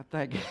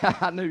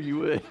I knew you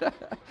would.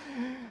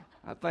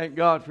 I thank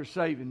God for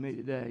saving me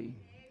today.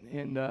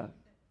 And,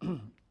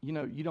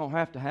 you don't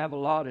have to have a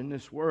lot in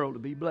this world to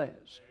be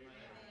blessed.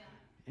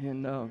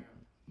 And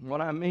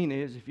what I mean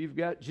is, if you've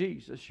got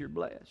Jesus, you're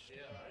blessed.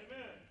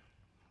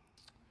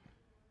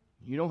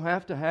 You don't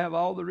have to have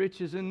all the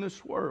riches in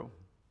this world.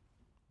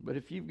 But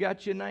if you've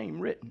got your name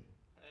written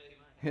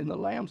in the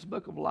Lamb's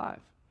Book of Life,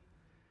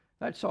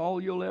 that's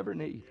all you'll ever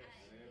need.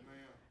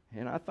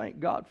 And I thank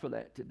God for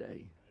that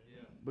today,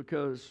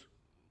 because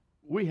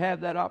we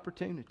have that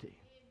opportunity.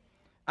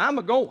 I'm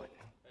a-going.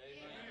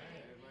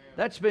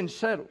 That's been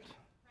settled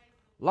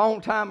a long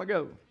time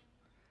ago.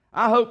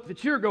 I hope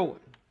that you're going.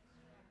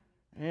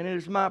 And it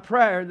is my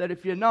prayer that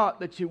if you're not,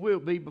 that you will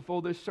be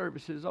before this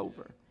service is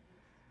over.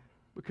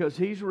 Because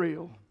He's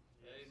real.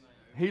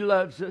 He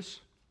loves us.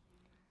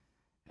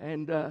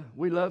 And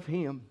we love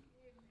Him.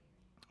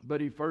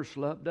 But He first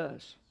loved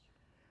us.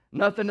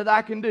 Nothing that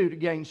I can do to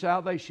gain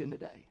salvation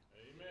today.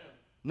 Amen.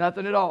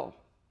 Nothing at all.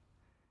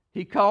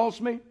 He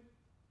calls me.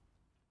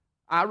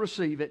 I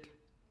receive it.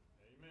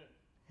 Amen.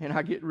 And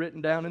I get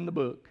written down in the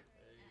book.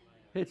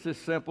 Amen. It's as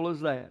simple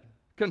as that.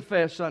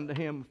 Confess unto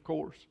Him, of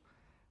course.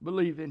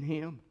 Believe in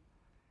Him.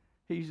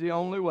 He's the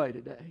only way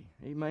today.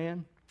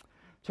 Amen.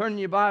 Turn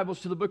your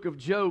Bibles to the book of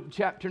Job,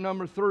 chapter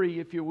number 3,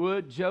 if you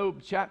would.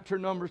 Job, chapter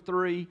number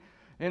 3,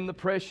 in the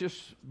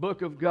precious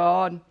book of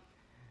God.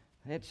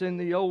 It's in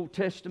the Old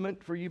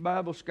Testament for you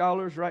Bible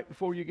scholars, right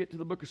before you get to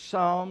the book of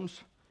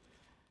Psalms.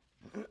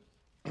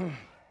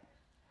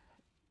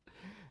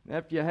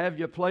 After you have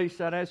your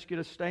place, I'd ask you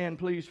to stand,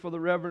 please, for the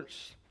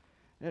reverence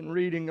and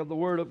reading of the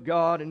Word of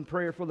God and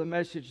prayer for the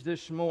message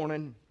this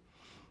morning.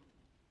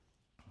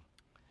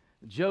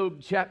 Job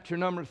chapter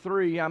number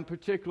 3, I'm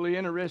particularly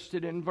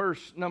interested in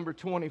verse number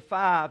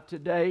 25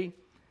 today.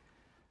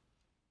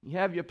 You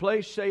have your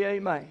place, say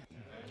amen.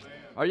 Amen.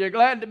 Are you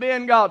glad to be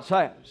in God's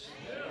house?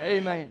 Amen.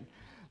 Amen.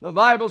 The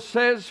Bible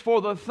says,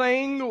 "For the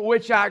thing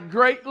which I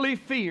greatly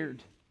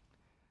feared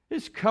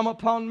is come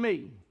upon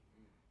me,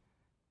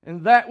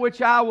 and that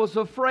which I was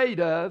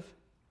afraid of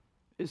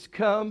is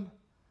come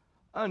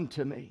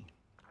unto me."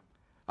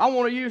 I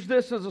want to use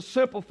this as a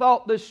simple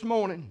thought this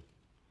morning.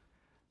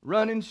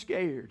 Running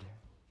scared.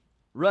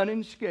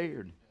 Running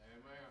scared.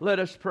 Amen. Let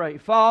us pray.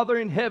 Father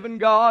in heaven,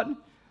 God,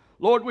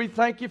 Lord, we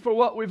thank You for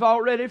what we've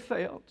already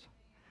felt.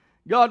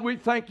 God, we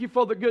thank You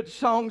for the good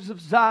songs of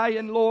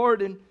Zion,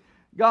 Lord, and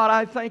God,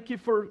 I thank You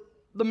for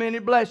the many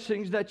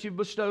blessings that You've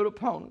bestowed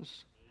upon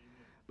us.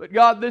 But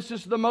God, this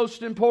is the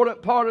most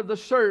important part of the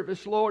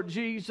service, Lord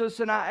Jesus,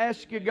 and I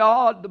ask You,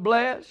 God, to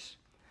bless.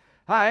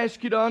 I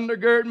ask You to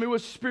undergird me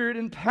with spirit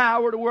and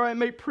power to where I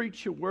may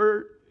preach Your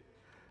word.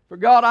 For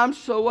God, I'm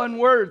so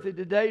unworthy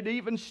today to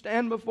even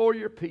stand before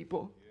Your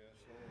people.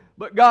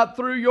 But God,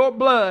 through Your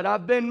blood,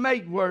 I've been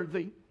made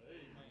worthy.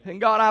 And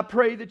God, I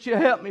pray that You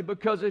help me,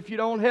 because if You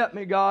don't help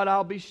me, God,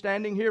 I'll be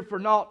standing here for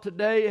naught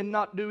today and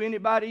not do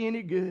anybody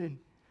any good.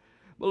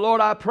 But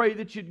Lord, I pray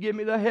that You'd give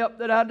me the help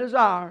that I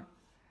desire.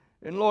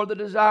 And Lord, the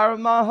desire of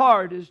my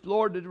heart is,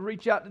 Lord, to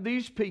reach out to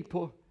these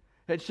people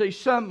and see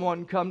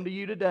someone come to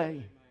You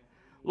today.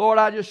 Lord,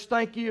 I just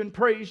thank You and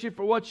praise You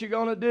for what You're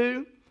going to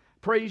do.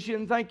 Praise You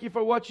and thank You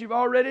for what You've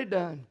already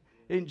done.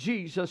 In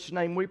Jesus'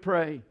 name we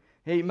pray.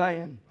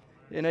 Amen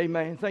and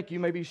amen. Thank you. You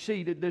may be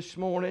seated this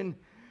morning.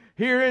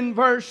 Here in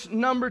verse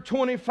number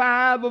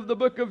 25 of the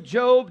book of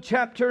Job,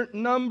 chapter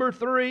number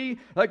 3,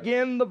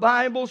 again the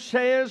Bible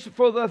says,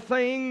 "For the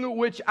thing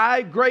which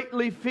I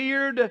greatly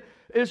feared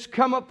is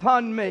come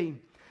upon me,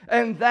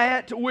 and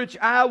that which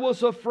I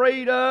was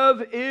afraid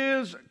of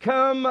is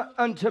come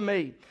unto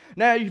me."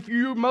 Now,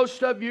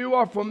 most of you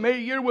are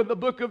familiar with the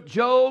book of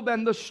Job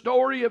and the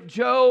story of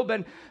Job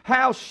and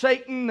how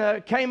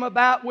Satan came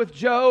about with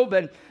Job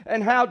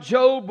and how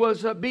Job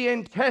was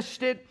being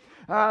tested.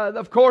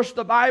 Of course,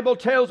 the Bible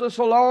tells us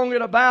along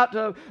at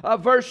about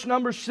verse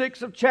number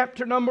 6 of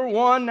chapter number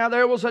 1. Now,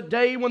 there was a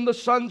day when the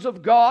sons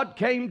of God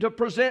came to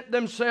present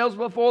themselves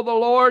before the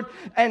Lord,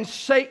 and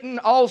Satan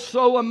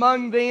also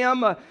among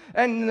them.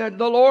 And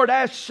the Lord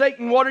asked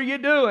Satan, "What are you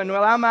doing?"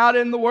 "Well, I'm out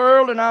in the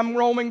world and I'm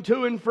roaming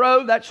to and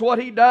fro." That's what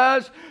he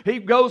does. He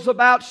goes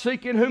about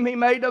seeking whom he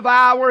may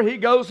devour. He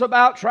goes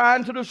about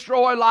trying to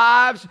destroy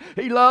lives.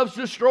 He loves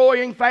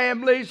destroying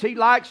families. He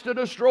likes to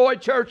destroy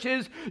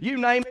churches. You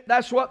name it,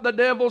 that's what the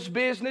devil's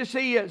business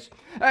is.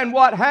 And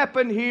what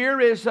happened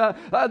here is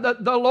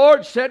the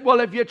Lord said, "Well,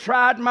 have you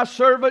tried my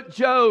servant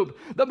Job?"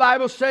 The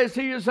Bible says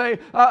he is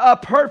a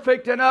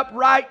perfect and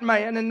upright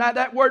man. And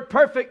that word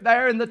perfect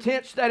there in the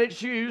tense that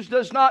it's used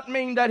does not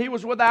mean that he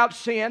was without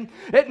sin.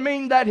 It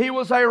means that he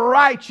was a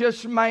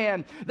righteous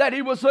man, that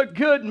he was a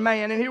good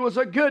man, and he was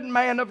a good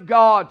man of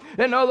God.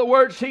 In other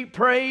words, he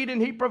prayed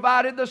and he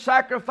provided the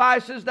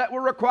sacrifices that were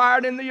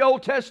required in the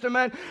Old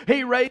Testament.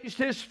 He raised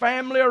his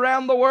family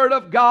around the Word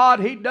of God.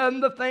 He done done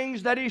the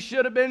things that he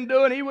should have been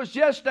doing. He was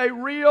just a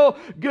real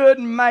good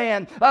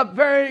man, a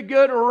very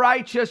good,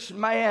 righteous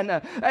man.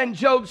 And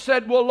Job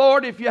said, well,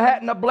 Lord, if you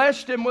hadn't have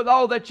blessed him with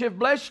all that you've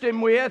blessed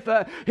him with,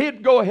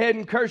 he'd go ahead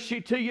and curse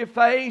you to your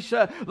face.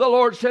 The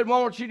Lord said,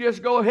 why don't you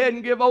just go ahead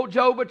and give old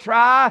Job a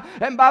try?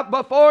 And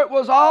before it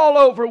was all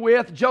over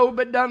with, Job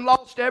had done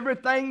lost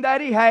everything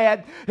that he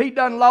had. He'd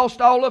done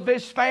lost all of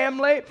his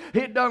family.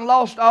 He'd done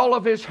lost all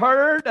of his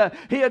herd.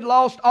 He had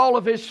lost all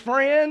of his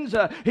friends.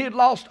 He had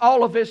lost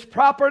all of his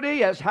property.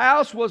 His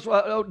house was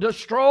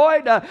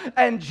destroyed.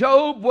 And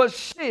Job was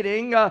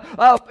sitting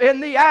in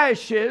the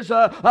ashes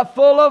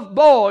full of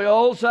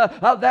boils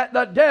that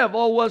the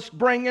devil was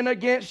bringing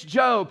against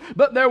Job.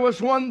 But there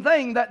was one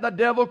thing that the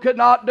devil could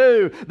not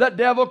do. The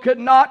devil could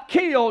not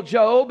kill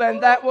Job,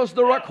 and that was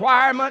the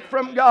requirement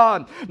from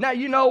God. Now,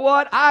 you know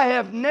what? I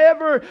have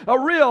never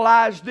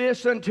realized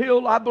this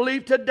until I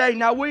believe today.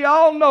 Now, we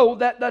all know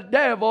that the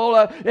devil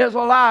is a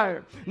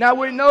liar. Now,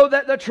 we know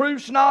that the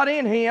truth's not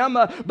in him,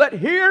 but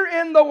here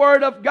in the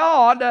Word of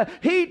God,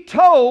 he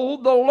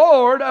told the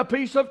Lord a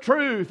piece of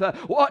truth.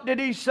 What did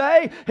he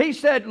say? He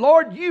said,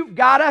 Lord, you've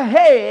got a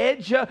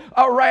hedge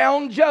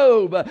around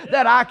Job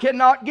that I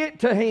cannot get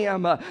to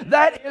him.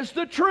 That is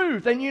the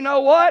truth. And you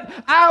know what?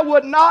 I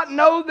would not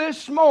know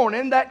this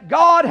morning that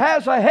God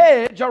has a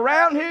hedge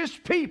around His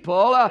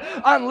people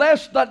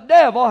unless the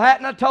devil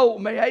hadn't have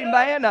told me.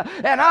 Amen.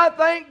 And I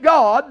thank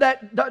God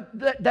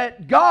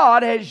that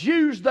God has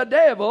used the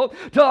devil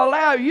to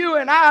allow you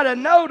and I to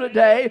know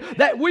today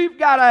that we've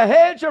got a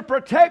hedge of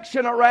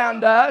protection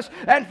around us.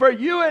 And for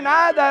you and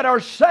I that are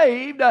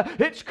saved,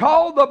 it's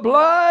called the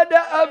blood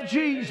of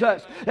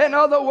Jesus. In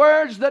other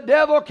words, the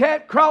devil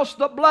can't cross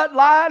the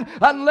bloodline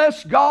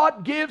unless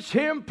God gives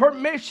him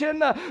permission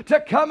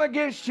to come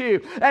against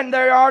you. And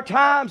there are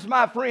times,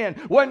 my friend,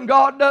 when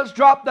God does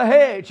drop the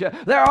hedge.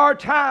 There are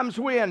times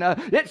when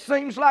it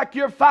seems like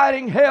you're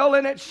fighting hell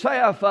in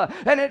itself,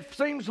 and it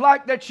seems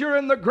like that you're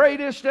in the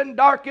greatest and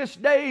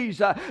darkest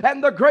days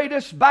and the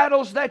greatest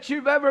battles that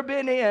you've ever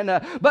been in.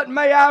 But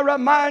may I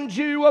remind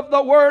you of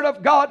the Word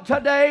of God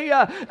today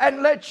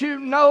and let you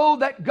know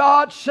that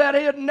God said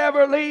He'd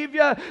never leave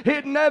you,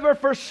 He'd never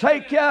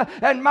forsake you.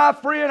 And my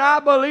friend, I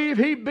believe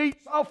He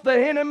beats off the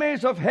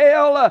enemies of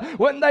hell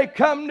when they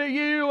come to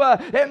you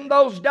in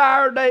those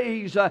dire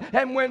days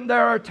and when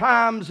there are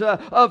times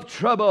of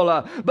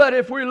trouble. But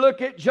if we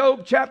look at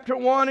Job chapter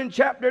 1 and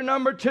chapter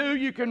number 2,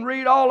 you can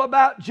read all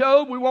about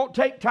Job. We won't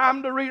take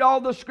time to read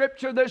all the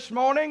scripture this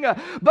morning,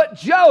 but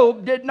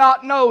Job did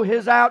not know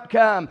his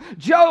outcome.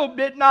 Job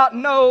did not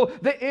know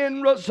the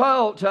end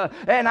result.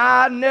 And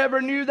I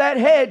never knew that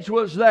hedge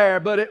was there,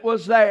 but it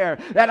was there.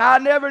 And I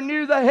never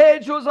knew the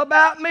hedge was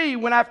about me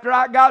when after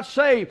I got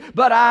saved,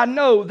 but I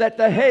know that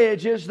the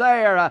hedge is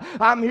there.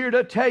 I'm here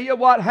to tell you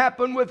what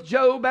happened with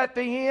Job at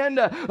the end.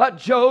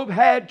 Job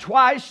had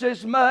twice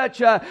as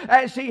much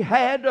as he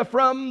had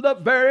from the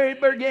very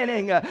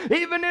beginning.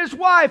 Even his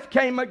wife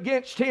came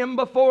against him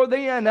before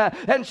then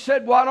and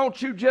said, why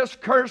don't you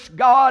just curse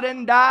God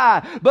and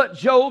die? But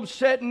Job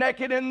said,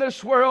 naked in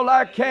this world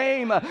I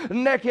came,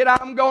 naked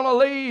I'm going to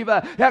leave.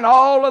 And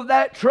all of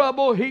that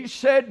trouble, he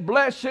said,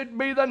 blessed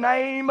be the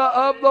name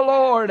of the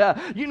Lord.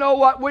 You know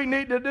what we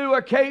need to do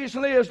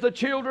occasionally as the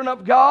children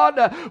of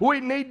God? We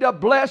need to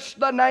bless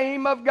the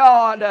name of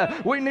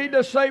God. We need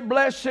to say,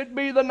 blessed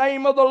be the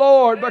name of the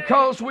Lord,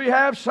 because we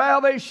have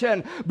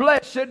salvation.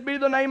 Blessed be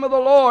the name of the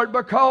Lord,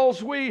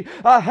 because we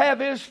have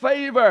His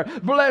favor.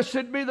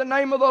 Blessed be the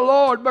name of the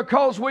Lord,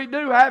 because we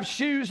do have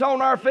shoes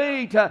on our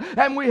feet,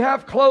 and we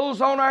have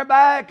clothes on our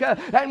back,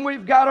 and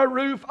we've got a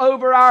roof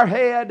over our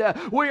head.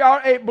 We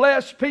are a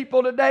blessed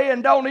people today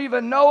and don't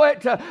even know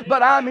it,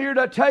 but I'm here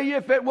to tell you,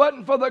 if it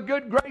wasn't for the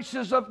good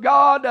graces of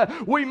God,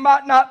 we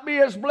might not be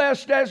as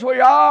blessed as we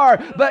are.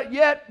 But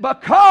yet,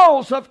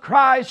 because of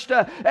Christ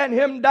and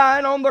Him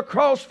dying on the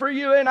cross for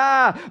you and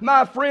I,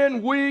 my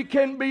friend, we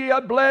can be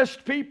a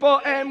blessed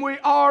people, and we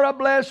are a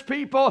blessed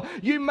people.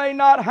 You may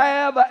not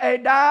have a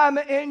dime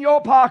in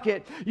your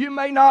pocket. You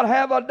may not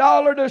have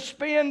 $1 to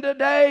spend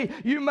today.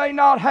 You may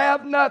not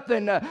have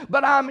nothing.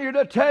 But I'm here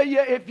to tell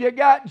you, if you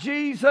got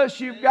Jesus,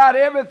 you've got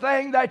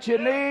everything that you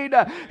need.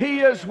 He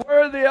is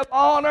worthy of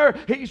honor.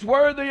 He's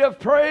worthy of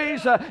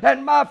praise.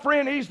 And my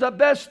friend, He's the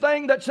best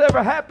thing that's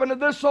ever happened to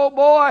this old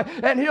boy,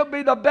 and He'll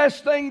be the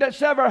best thing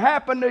that's ever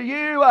happened to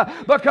you,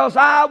 because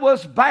I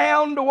was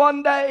bound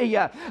one day.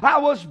 I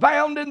was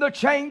bound in the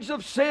chains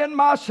of sin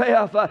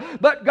myself,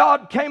 but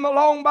God came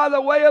along by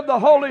the way of the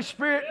Holy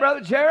Spirit,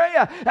 Brother Jerry,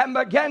 and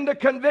began to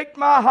convict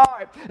my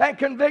heart and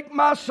convict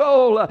my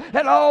soul.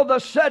 And all of a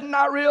sudden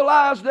I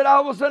realized that I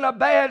was in a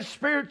bad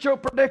spiritual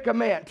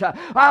predicament.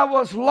 I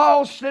was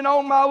lost and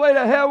on my way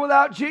to hell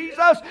without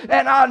Jesus,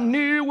 and I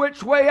knew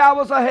which way I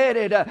was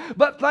headed.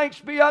 But thanks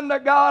be unto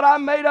God, I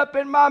made up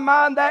in my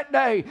mind that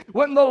day,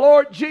 when the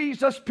Lord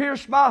Jesus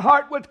pierced my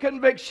heart with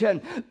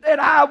conviction, that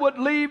I would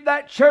leave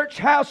that church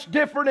house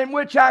different in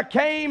which I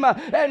came.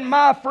 And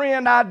my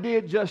friend, I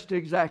did just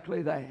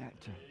exactly that. Amen.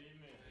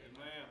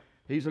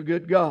 He's a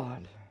good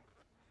God.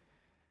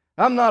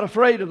 I'm not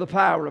afraid of the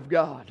power of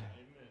God.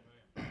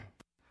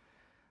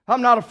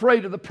 I'm not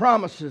afraid of the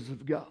promises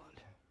of God.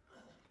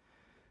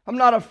 I'm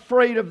not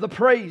afraid of the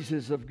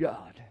praises of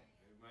God.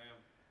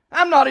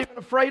 I'm not even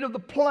afraid of the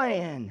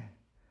plan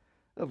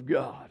of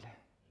God.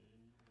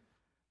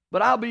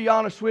 But I'll be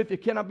honest with you.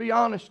 Can I be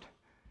honest?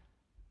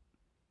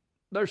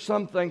 There's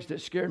some things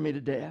that scare me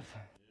to death.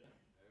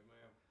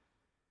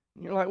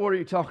 You're like, what are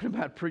you talking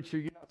about, preacher?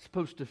 You're not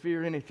supposed to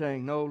fear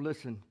anything. No,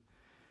 listen.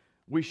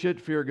 We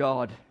should fear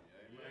God.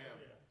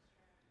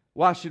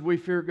 Why should we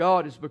fear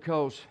God? Is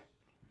because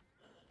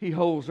He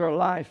holds our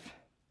life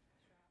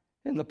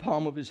in the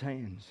palm of His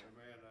hands.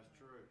 Amen. That's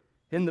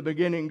true. In the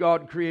beginning,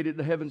 God created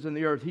the heavens and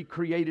the earth. He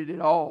created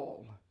it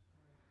all.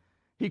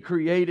 He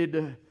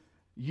created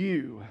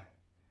you.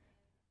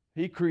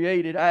 He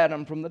created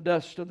Adam from the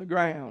dust of the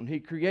ground. He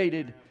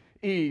created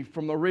Eve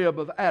from the rib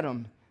of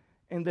Adam.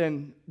 And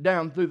then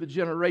down through the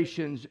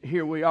generations,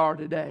 here we are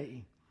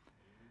today.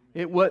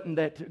 It wasn't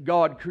that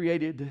God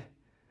created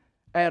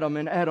Adam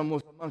and Adam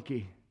was a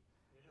monkey.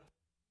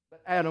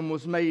 But Adam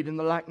was made in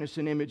the likeness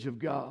and image of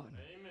God.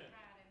 Amen.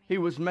 He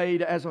was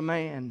made as a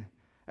man,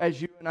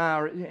 as you and I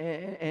are,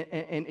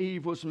 and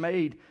Eve was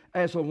made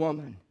as a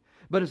woman.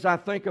 But as I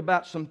think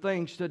about some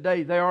things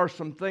today, there are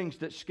some things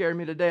that scare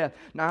me to death.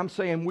 Now I'm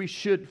saying we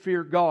should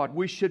fear God.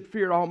 We should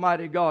fear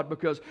Almighty God,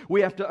 because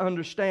we have to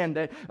understand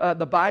that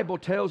the Bible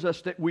tells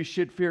us that we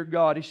should fear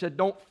God. He said,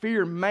 don't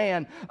fear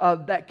man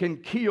that can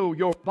kill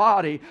your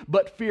body,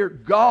 but fear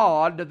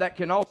God that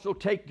can also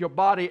take your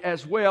body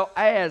as well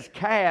as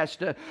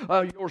cast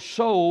your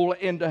soul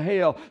into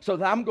hell. So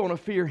that I'm going to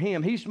fear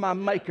Him. He's my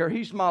Maker.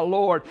 He's my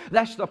Lord.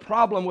 That's the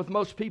problem with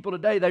most people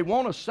today. They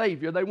want a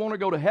Savior. They want to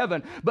go to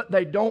heaven, but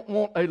they don't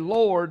want a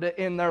Lord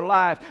in their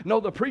life. No,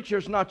 the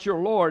preacher's not your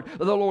Lord.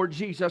 The Lord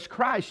Jesus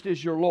Christ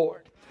is your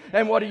Lord.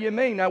 And what do you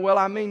mean? Now, well,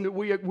 I mean that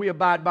we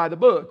abide by the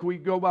book. We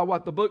go by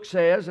what the book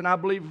says, and I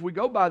believe if we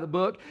go by the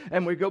book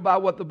and we go by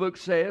what the book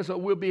says,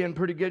 we'll be in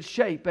pretty good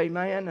shape.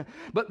 Amen.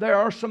 But there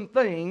are some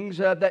things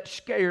that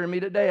scare me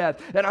to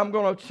death, and I'm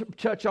going to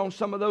touch on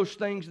some of those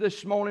things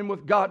this morning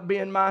with God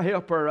being my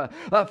helper.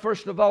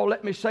 First of all,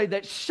 let me say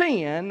that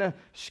sin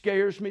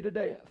scares me to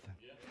death.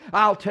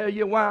 I'll tell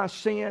you why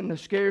sin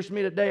scares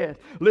me to death.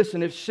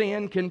 Listen, if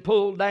sin can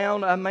pull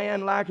down a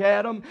man like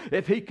Adam,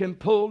 if he can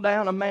pull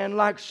down a man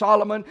like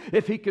Solomon,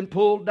 if he can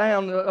pull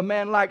down a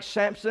man like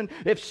Samson,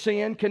 if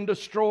sin can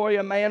destroy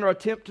a man or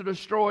attempt to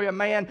destroy a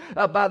man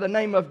by the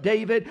name of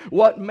David,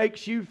 what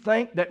makes you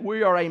think that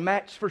we are a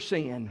match for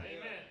sin?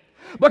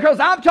 Because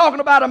I'm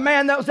talking about a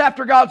man that was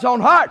after God's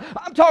own heart.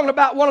 I'm talking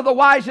about one of the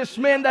wisest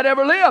men that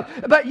ever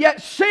lived. But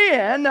yet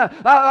sin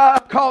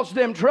caused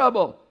them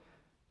trouble.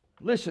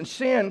 Listen,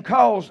 sin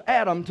caused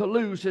Adam to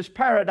lose his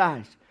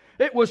paradise.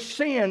 It was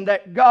sin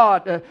that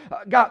God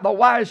got the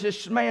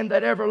wisest man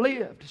that ever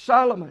lived,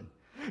 Solomon.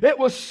 It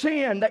was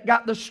sin that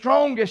got the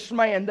strongest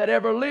man that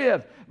ever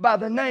lived by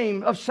the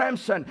name of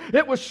Samson.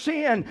 It was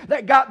sin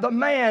that got the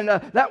man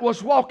that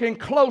was walking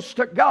close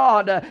to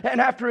God and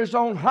after his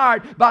own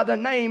heart by the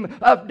name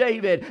of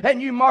David.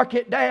 And you mark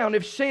it down.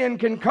 If sin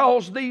can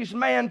cause these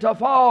men to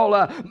fall,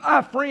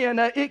 my friend,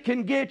 it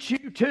can get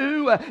you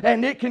too,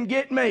 and it can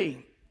get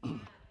me.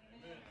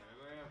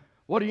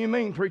 What do you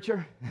mean,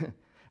 preacher?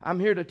 I'm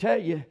here to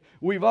tell you,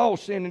 we've all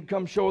sinned and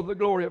come short of the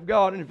glory of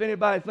God. And if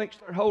anybody thinks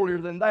they're holier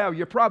than thou,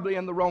 you're probably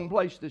in the wrong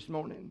place this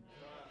morning.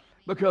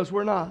 Because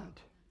we're not.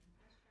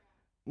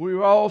 We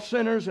were all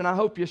sinners, and I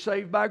hope you're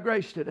saved by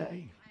grace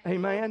today.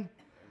 Amen.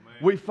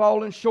 We've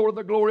fallen short of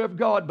the glory of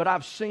God, but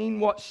I've seen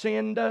what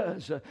sin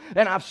does.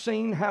 And I've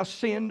seen how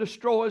sin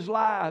destroys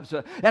lives.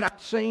 And I've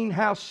seen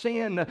how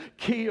sin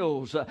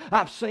kills.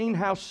 I've seen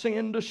how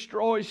sin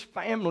destroys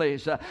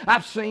families.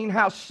 I've seen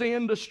how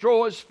sin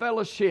destroys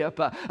fellowship.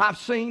 I've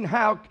seen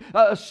how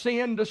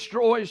sin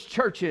destroys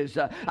churches.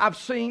 I've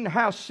seen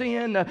how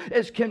sin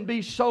can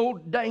be so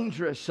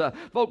dangerous.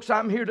 Folks,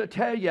 I'm here to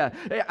tell you,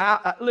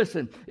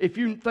 listen, if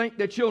you think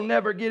that you'll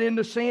never get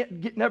into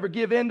sin, never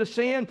give in to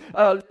sin,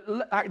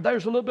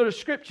 there's a little bit of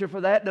scripture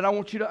for that I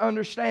want you to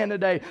understand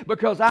today,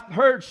 because I've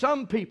heard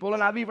some people,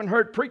 and I've even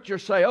heard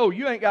preachers say, oh,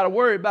 you ain't got to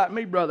worry about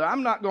me, brother.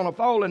 I'm not going to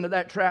fall into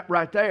that trap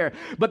right there.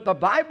 But the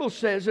Bible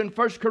says in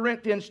 1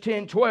 Corinthians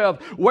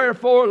 10:12,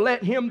 wherefore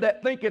let him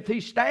that thinketh he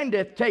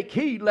standeth take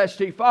heed lest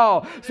he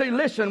fall. See,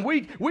 listen,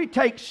 we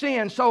take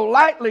sin so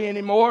lightly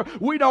anymore,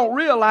 we don't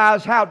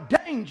realize how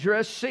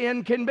dangerous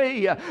sin can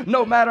be.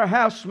 No matter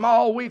how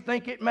small we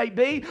think it may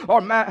be, or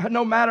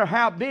no matter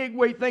how big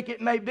we think it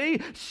may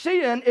be,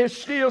 sin is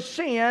still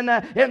sin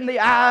in the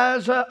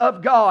eyes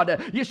of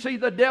God. You see,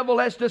 the devil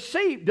has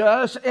deceived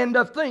us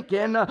into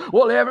thinking,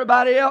 well,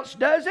 everybody else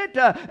does it,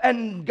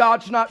 and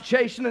God's not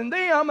chastening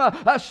them,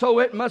 so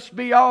it must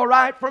be all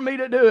right for me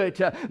to do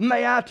it.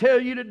 May I tell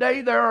you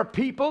today, there are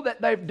people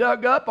that they've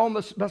dug up on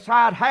the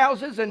beside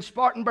houses in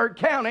Spartanburg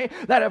County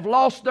that have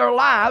lost their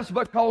lives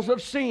because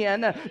of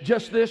sin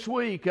just this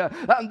week.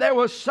 There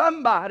was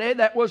somebody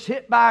that was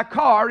hit by a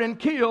car and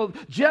killed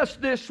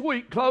just this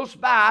week close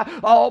by,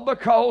 all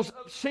because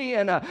of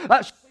sin.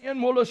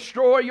 sin will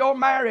destroy your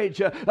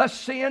marriage.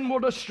 Sin will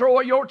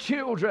destroy your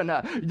children.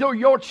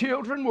 Your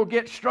children will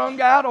get strung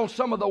out on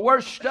some of the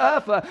worst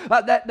stuff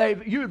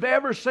that you've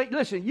ever seen.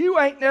 Listen, you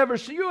and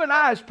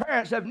I as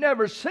parents have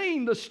never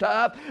seen the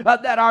stuff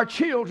that our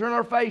children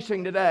are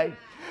facing today.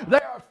 They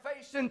are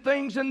facing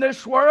things in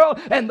this world,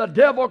 and the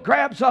devil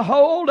grabs a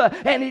hold,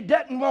 and he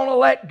doesn't want to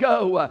let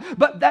go.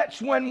 But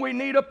that's when we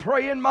need a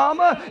praying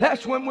mama.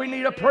 That's when we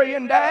need a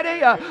praying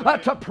daddy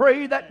to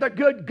pray that the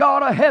good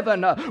God of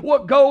heaven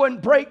will go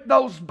and break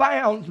those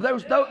bounds,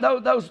 those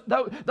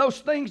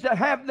things that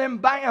have them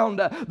bound.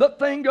 The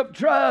thing of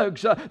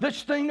drugs,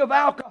 this thing of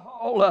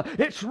alcohol,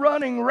 it's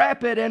running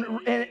rapid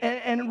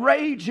and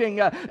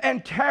raging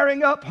and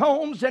tearing up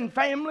homes and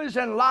families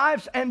and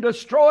lives and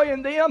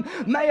destroying them.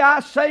 May I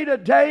say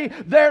today,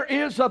 there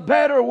is a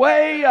better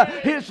way.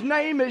 His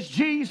name is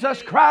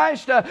Jesus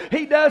Christ.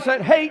 He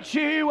doesn't hate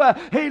you.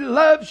 He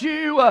loves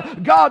you.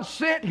 God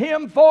sent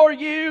Him for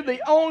you,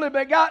 the only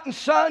begotten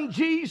Son,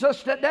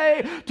 Jesus,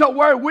 today, to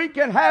where we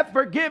can have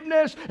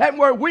forgiveness and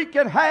where we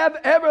can have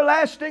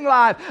everlasting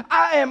life.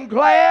 I am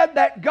glad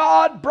that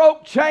God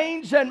broke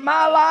chains in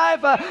my life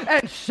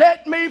and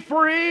set me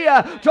free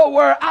to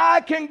where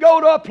I can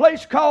go to a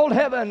place called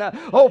heaven.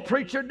 Oh,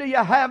 preacher, do you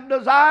have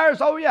desires?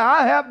 Oh, yeah,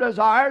 I have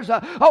desires.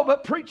 Oh,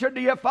 but preacher,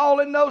 do you fall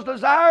in those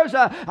desires?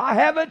 I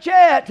haven't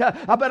yet.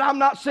 But I'm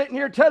not sitting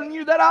here telling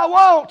you that I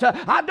won't.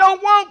 I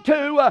don't want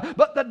to.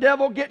 But the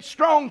devil gets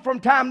strong from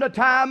time to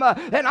time.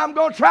 And I'm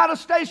going to try to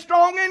stay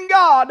strong in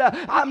God.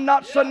 I'm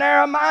not so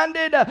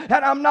narrow-minded and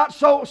I'm not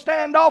so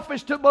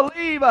standoffish to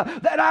believe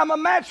that I'm a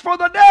match for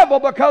the devil,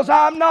 because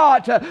I'm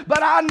not.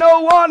 But I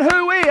know one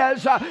who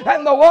is,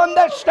 and the one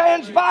that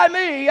stands by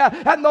me,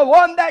 and the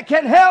one that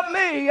can help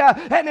me,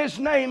 and His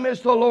name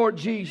is the Lord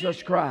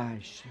Jesus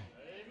Christ.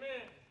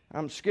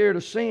 I'm scared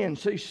of sin.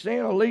 See,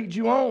 sin will lead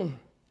you on.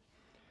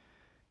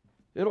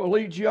 It'll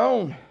lead you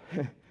on.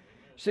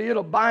 See,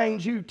 it'll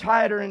bind you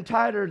tighter and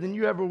tighter than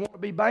you ever want to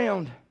be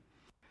bound.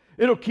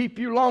 It'll keep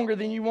you longer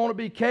than you want to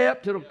be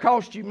kept. It'll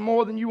cost you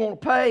more than you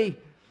want to pay.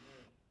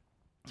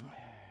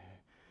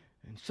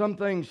 And some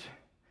things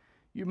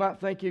you might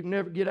think you can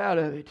never get out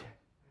of it.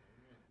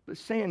 But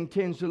sin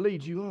tends to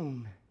lead you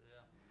on.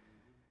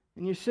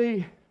 And you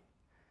see,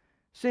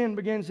 sin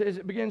as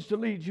it begins to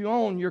lead you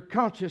on, your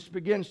conscience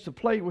begins to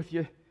play with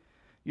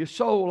your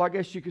soul, I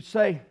guess you could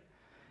say.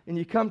 And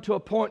you come to a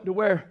point to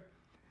where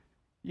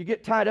you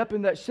get tied up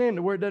in that sin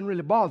to where it doesn't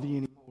really bother you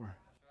anymore.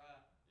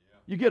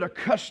 You get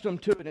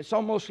accustomed to it. It's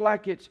almost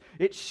like it's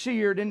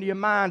seared into your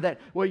mind that,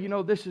 well, you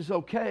know, this is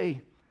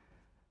okay.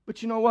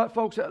 But you know what,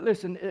 folks?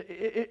 Listen,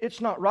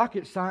 it's not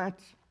rocket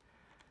science.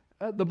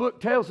 The book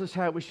tells us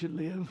how we should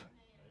live.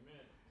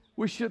 Amen.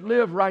 We should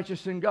live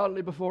righteous and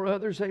godly before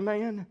others.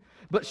 Amen.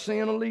 But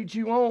sin will lead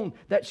you on.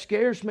 That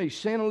scares me.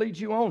 Sin will lead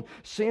you on.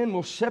 Sin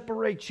will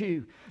separate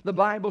you. The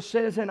Bible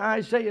says in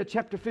Isaiah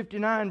chapter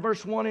 59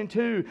 verse 1 and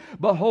 2,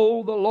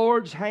 Behold, the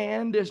Lord's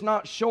hand is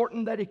not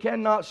shortened that He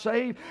cannot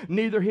save,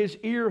 neither His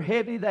ear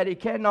heavy that He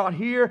cannot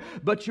hear,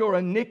 but your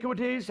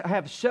iniquities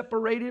have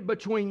separated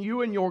between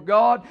you and your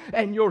God,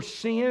 and your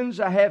sins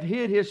have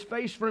hid His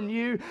face from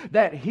you,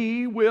 that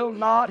He will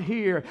not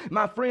hear.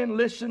 My friend,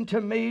 listen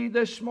to me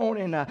this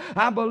morning.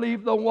 I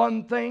believe the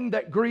one thing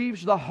that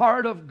grieves the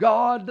heart of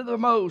God the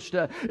most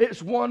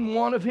is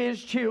one of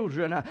His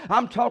children.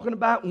 I'm talking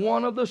about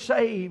one of the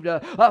saved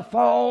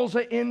falls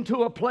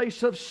into a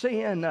place of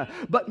sin.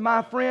 But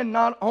my friend,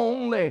 not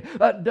only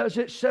does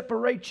it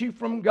separate you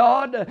from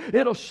God,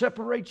 it'll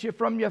separate you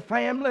from your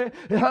family.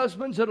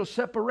 Husbands, it'll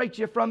separate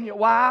you from your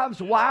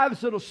wives.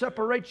 Wives, it'll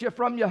separate you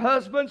from your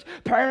husbands.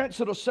 Parents,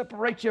 it'll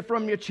separate you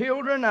from your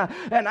children.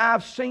 And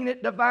I've seen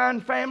it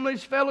divine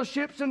families,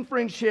 fellowships, and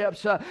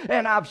friendships.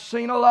 And I've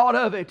seen a lot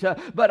of it.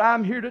 But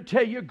I'm here to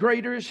tell you,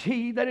 greater is He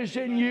that is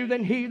in you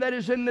than he that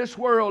is in this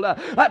world.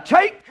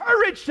 Take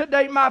courage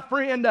today, my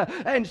friend,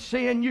 and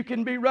sin, you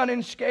can be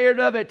running scared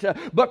of it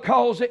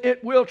because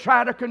it will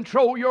try to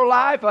control your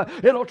life.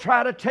 It'll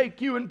try to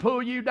take you and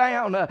pull you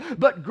down.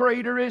 But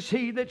greater is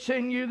He that's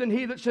in you than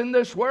he that's in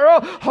this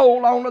world.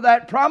 Hold on to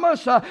that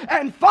promise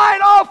and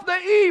fight off the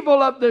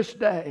evil of this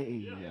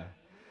day.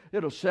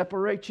 It'll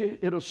separate you.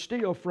 It'll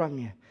steal from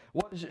you.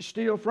 What does it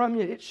steal from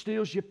you? It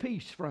steals your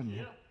peace from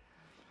you.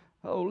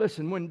 Oh,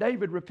 listen, when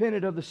David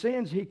repented of the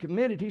sins he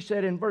committed, he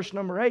said in verse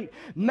number 8,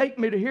 Make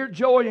me to hear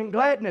joy and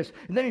gladness.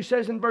 And then he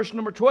says in verse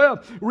number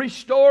 12,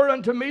 Restore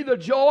unto me the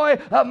joy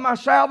of my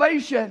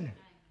salvation. Amen.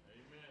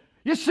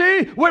 You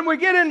see, when we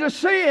get into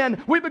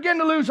sin, we begin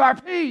to lose our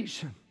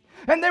peace.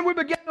 And then we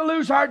begin to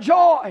lose our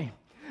joy.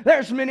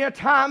 There's many a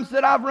times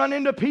that I've run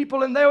into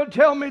people and they would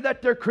tell me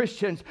that they're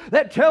Christians.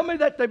 They'd tell me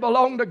that they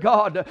belong to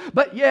God.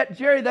 But yet,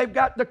 Jerry, they've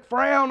got the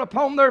frown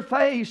upon their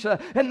face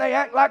and they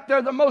act like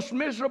they're the most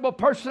miserable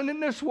person in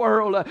this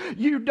world.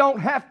 You don't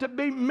have to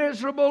be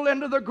miserable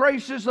into the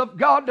graces of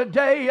God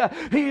today.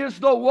 He is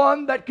the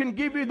one that can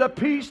give you the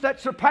peace that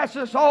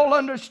surpasses all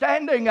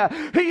understanding.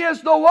 He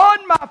is the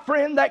one, my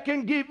friend, that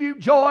can give you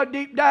joy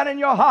deep down in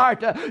your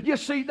heart. You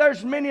see,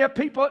 there's many a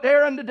people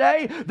there and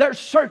today, they're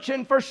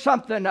searching for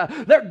something.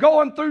 They're They're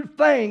going through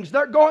things.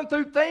 They're going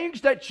through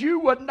things that you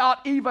would not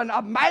even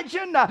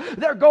imagine.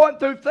 They're going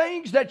through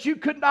things that you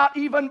could not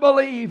even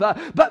believe.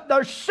 But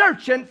they're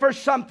searching for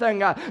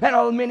something.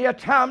 And many a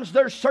times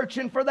they're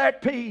searching for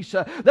that peace.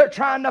 They're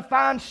trying to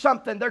find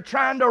something. They're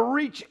trying to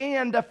reach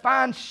in to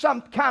find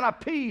some kind of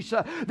peace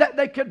that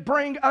they could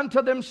bring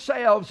unto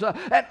themselves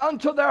and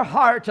unto their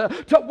heart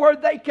to where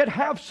they could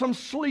have some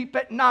sleep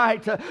at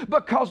night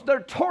because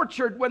they're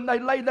tortured when they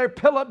lay their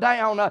pillow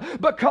down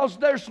because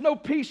there's no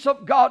peace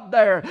of God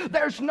there.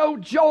 There's no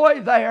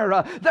joy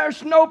there.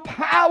 There's no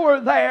power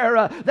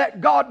there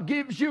that God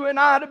gives you and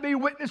I to be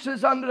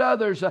witnesses unto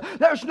others.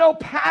 There's no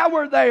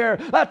power there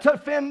to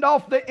fend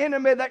off the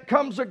enemy that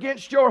comes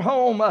against your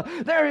home.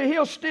 There,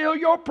 he'll steal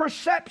your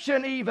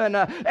perception even,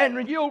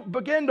 and you'll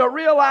begin to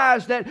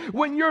realize that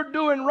when you're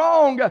doing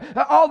wrong,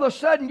 all of a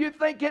sudden you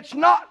think it's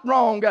not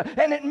wrong,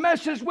 and it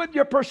messes with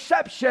your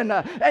perception,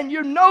 and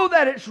you know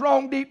that it's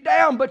wrong deep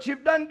down, but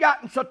you've done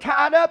gotten so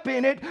tied up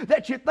in it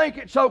that you think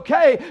it's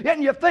okay,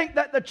 and you think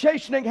that the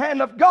chastening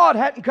hand of God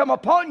hadn't come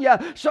upon you,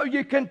 so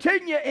you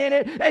continue in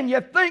it, and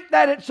you think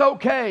that it's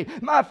okay.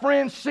 My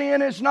friend,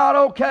 sin is not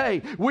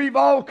okay. We've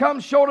all come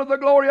short of the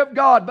glory of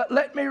God, but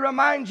let me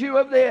remind you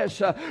of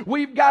this.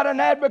 We've got an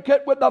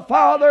advocate with the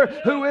Father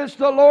who is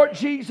the Lord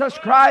Jesus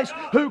Christ,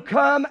 who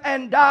come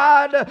and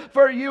died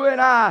for you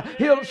and I.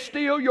 He'll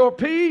steal your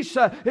peace.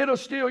 It'll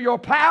steal your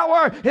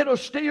power. It'll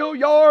steal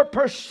your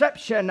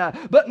perception.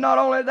 But not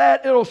only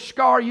that, it'll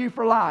scar you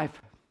for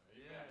life.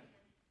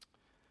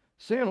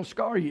 Sin will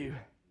scar you.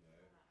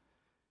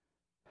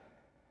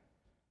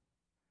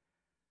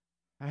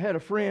 I had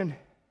a friend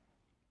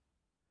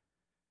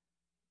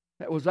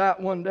that was out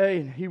one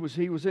day, and he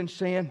was in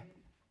sin.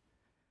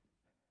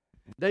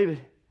 David,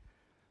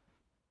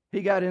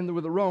 he got in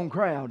with the wrong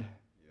crowd.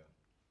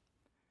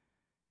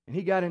 And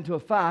he got into a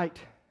fight,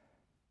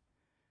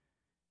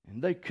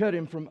 and they cut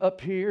him from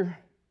up here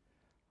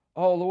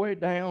all the way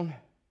down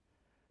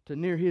to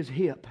near his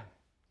hip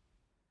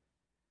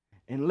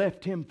and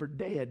left him for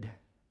dead.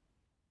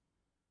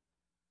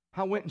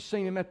 I went and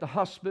seen him at the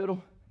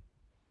hospital.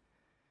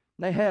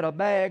 They had a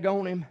bag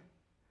on him.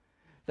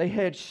 They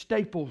had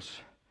staples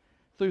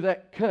through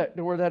that cut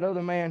to where that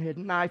other man had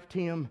knifed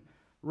him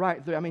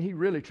right through. I mean, he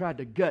really tried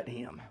to gut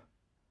him.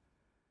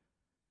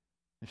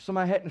 If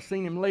somebody hadn't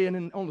seen him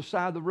laying on the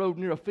side of the road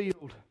near a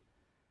field,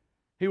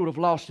 he would have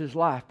lost his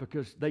life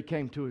because they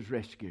came to his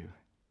rescue.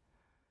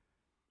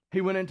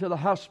 He went into the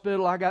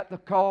hospital. I got the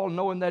call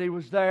knowing that he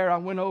was there. I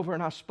went over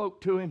and I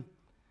spoke to him.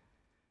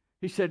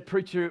 He said,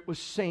 "Preacher, it was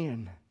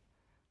sin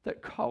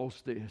that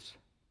caused this.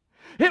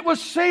 It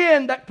was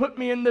sin that put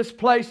me in this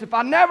place. If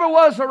I never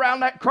was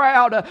around that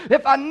crowd,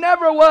 if I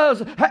never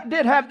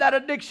did have that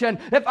addiction,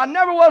 if I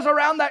never was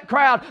around that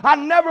crowd, I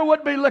never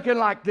would be looking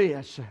like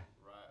this."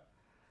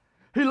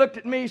 He looked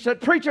at me and said,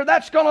 "Preacher,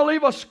 that's going to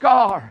leave a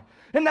scar.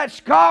 And that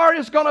scar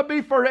is going to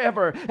be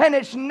forever. And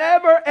it's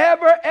never,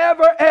 ever,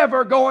 ever,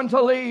 ever going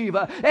to leave."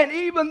 And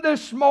even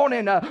this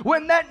morning,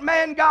 when that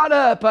man got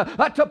up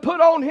to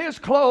put on his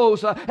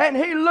clothes and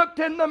he looked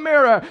in the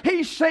mirror,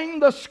 he seen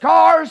the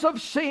scars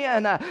of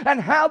sin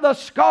and how the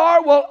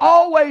scar will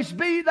always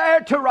be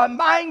there to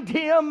remind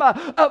him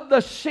of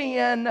the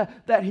sin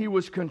that he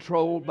was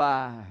controlled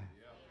by.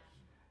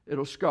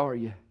 It'll scar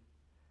you.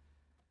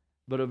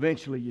 But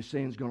eventually your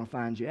sin's going to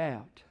find you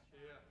out.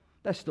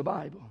 That's the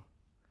Bible.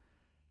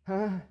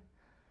 Huh?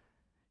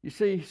 You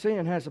see,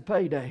 sin has a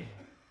payday.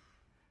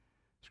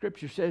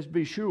 Scripture says,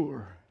 "Be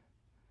sure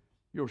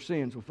your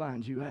sins will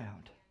find you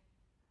out."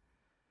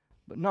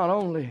 But not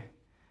only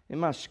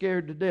am I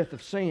scared to death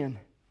of sin,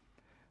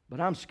 but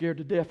I'm scared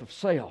to death of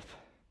self.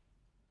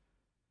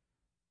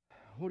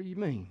 What do you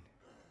mean?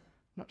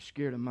 I'm not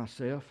scared of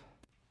myself.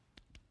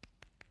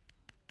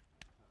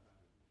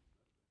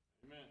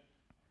 Amen.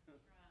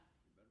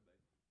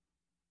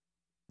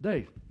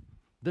 Dave,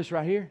 this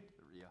right here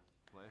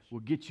will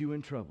get you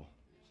in trouble.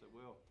 Yes, it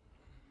will.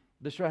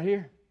 This right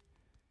here,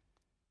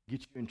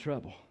 get you in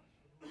trouble.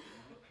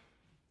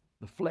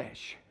 The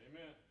flesh.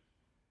 Amen.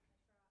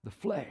 The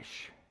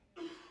flesh.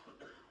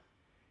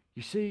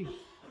 You see,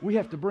 we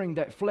have to bring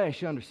that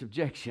flesh under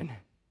subjection.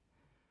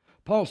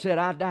 Paul said,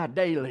 "I die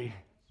daily."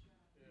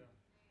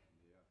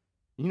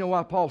 You know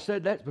why Paul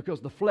said that? It's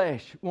because the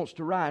flesh wants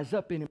to rise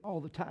up in him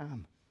all the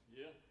time.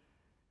 Yeah.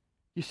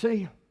 You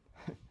see,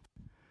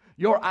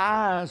 your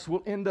eyes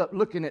will end up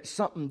looking at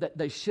something that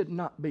they should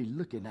not be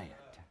looking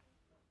at.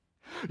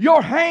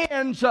 Your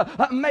hands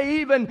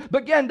may even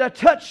begin to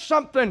touch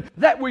something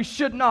that we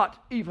should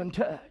not even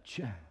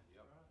touch.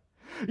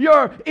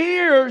 Your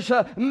ears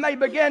may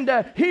begin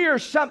to hear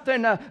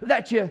something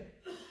that you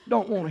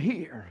don't want to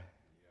hear.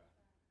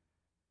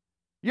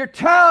 Your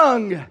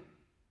tongue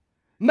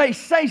may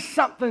say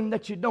something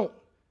that you don't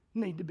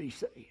need to be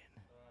saying.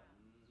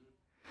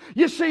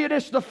 You see, it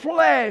is the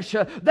flesh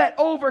that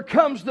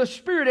overcomes the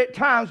spirit at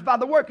times by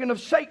the working of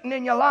Satan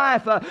in your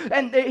life.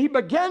 And he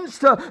begins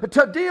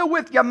to deal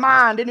with your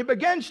mind. And he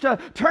begins to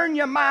turn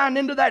your mind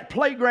into that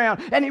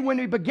playground. And when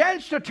he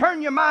begins to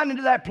turn your mind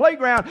into that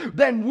playground,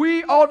 then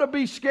we ought to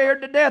be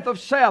scared to death of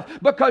self.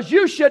 Because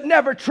you should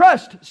never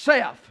trust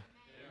self.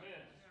 Amen.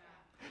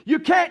 You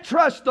can't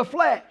trust the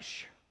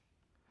flesh.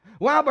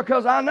 Why?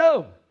 Because I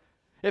know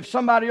if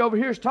somebody over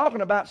here is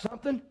talking about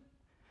something,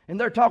 and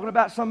they're talking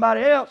about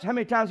somebody else. How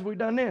many times have we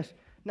done this?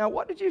 Now,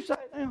 what did you say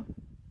now?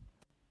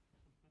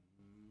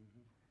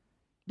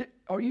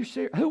 Are you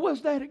serious? Who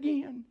was that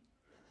again?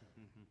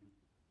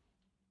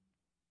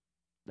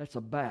 That's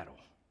a battle.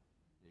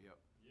 Yep.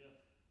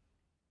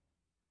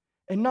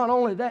 And not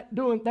only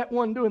that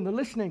one doing the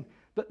listening,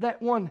 but that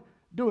one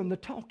doing the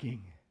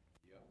talking.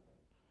 Yep.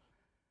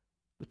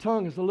 The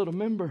tongue is a little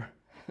member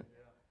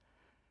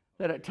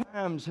that at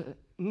times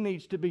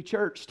needs to be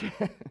churched.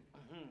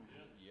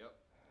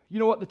 You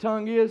know what the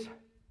tongue is?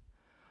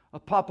 A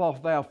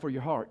pop-off valve for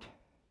your heart.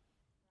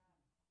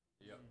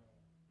 Yep.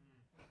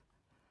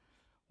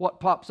 What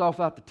pops off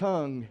out the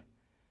tongue,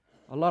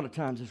 a lot of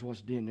times is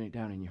what's down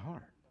in your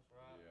heart.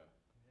 Right.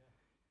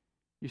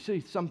 You see,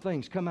 some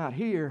things come out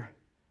here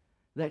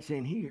that's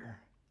in here.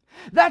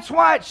 That's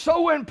why it's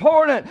so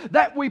important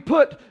that we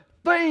put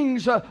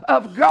things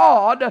of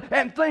God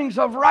and things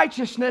of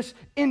righteousness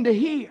into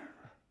here.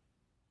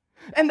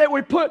 And that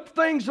we put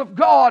things of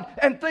God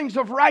and things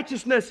of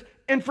righteousness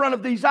in front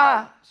of these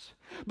eyes.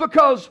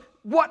 Because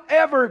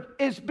whatever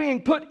is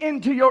being put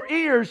into your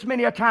ears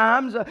many a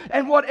times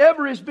and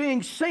whatever is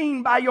being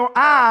seen by your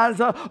eyes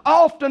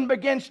often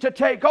begins to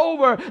take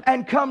over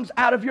and comes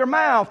out of your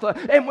mouth.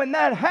 And when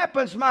that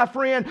happens, my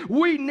friend,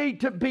 we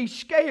need to be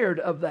scared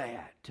of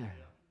that.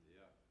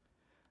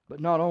 But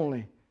not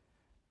only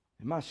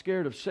am I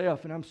scared of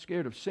self and I'm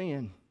scared of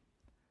sin,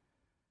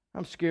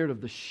 I'm scared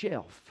of the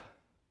shelf.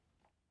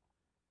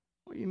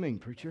 What do you mean,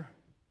 preacher?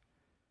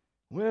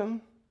 Well,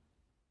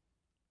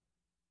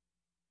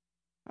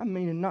 I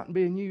mean in not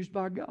being used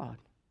by God.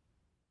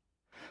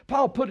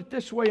 Paul put it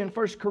this way in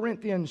 1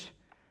 Corinthians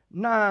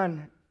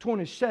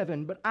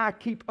 9:27, but I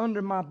keep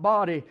under my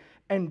body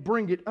and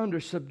bring it under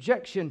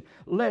subjection,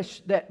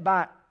 lest that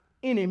by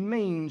any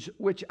means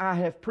which I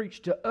have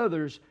preached to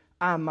others,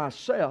 I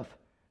myself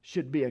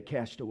should be a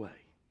castaway.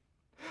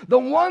 The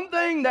one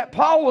thing that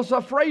Paul was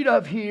afraid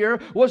of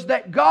here was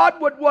that God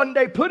would one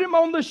day put him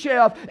on the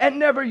shelf and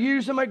never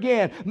use him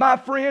again. My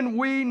friend,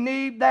 we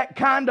need that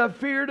kind of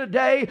fear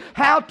today.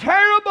 How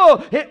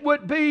terrible it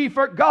would be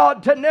for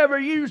God to never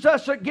use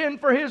us again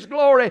for His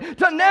glory,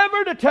 to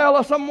never to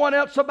tell someone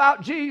else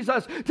about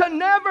Jesus, to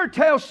never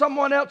tell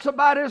someone else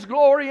about His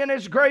glory and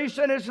His grace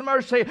and His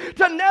mercy,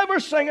 to never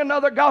sing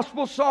another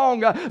gospel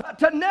song,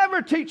 to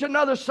never teach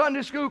another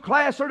Sunday school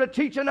class or to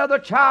teach another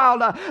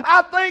child.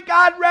 I think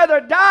I'd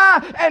rather die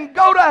and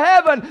go to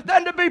heaven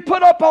than to be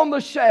put up on the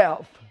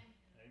shelf.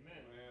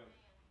 Amen.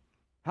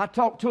 I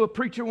talked to a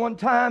preacher one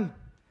time.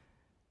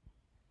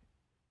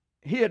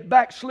 He had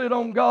backslid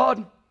on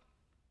God.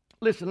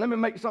 Listen, let me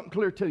make something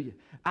clear to you.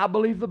 I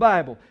believe the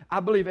Bible. I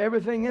believe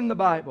everything in the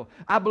Bible.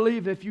 I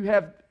believe if you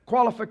have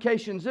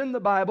qualifications in the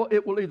Bible,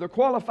 it will either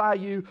qualify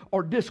you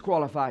or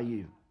disqualify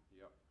you.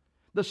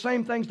 The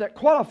same things that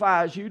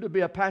qualifies you to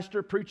be a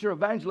pastor, preacher,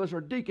 evangelist, or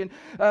deacon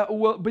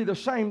will be the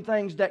same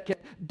things that can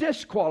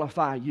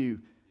disqualify you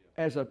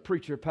as a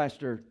preacher,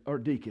 pastor, or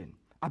deacon.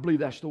 I believe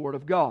that's the Word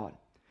of God.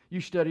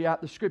 You study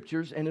out the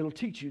Scriptures and it'll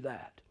teach you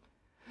that.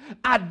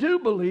 I do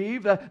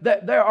believe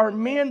that there are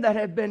men that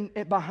have been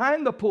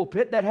behind the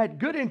pulpit that had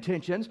good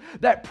intentions,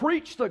 that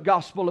preached the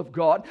gospel of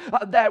God,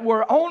 that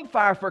were on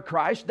fire for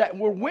Christ, that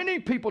were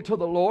winning people to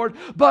the Lord,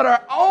 but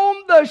are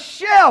on the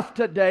shelf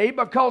today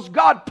because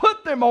God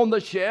put them on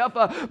the shelf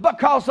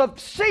because of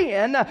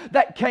sin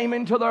that came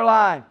into their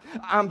life.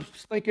 I'm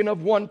thinking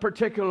of one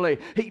particularly.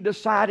 He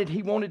decided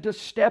he wanted to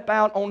step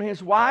out on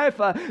his wife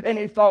and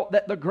he thought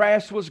that the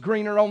grass was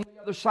greener on the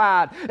other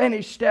side. And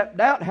he stepped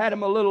out, had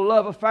him a little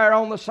love affair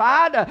on the side.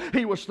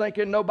 He was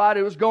thinking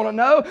nobody was going to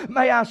know.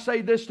 May I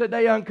say this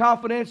today in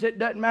confidence? It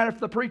doesn't matter if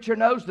the preacher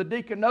knows, the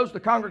deacon knows, the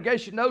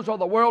congregation knows, or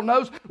the world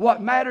knows.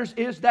 What matters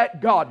is that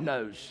God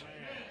knows.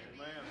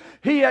 Amen.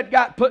 He had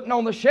got put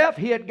on the shelf.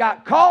 He had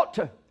got caught.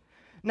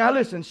 Now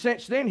listen,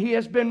 since then he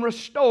has been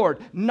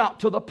restored, not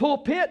to the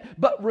pulpit,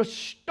 but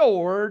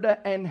restored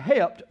and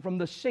helped from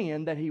the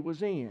sin that he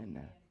was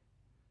in.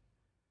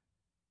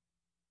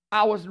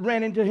 I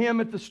ran into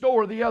him at the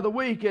store the other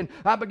week and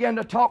I began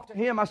to talk to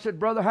him. I said,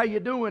 "Brother, how you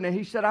doing?" And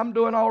he said, "I'm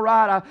doing all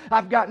right.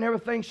 I've gotten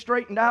everything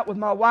straightened out with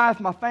my wife.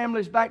 My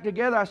family's back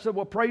together." I said,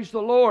 "Well, praise the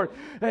Lord."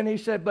 And he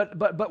said,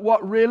 but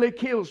what really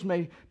kills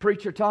me,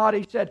 Preacher Todd,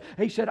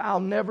 he said, "I'll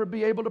never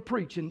be able to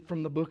preach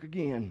from the book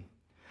again."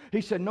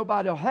 He said,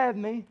 "Nobody will have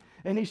me."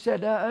 And he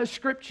said,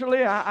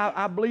 scripturally,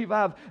 I believe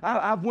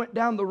I've went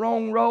down the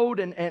wrong road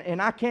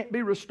and I can't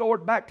be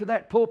restored back to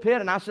that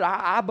pulpit. And I said,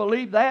 I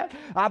believe that.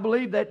 I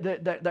believe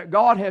that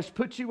God has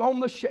put you on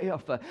the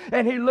shelf.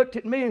 And he looked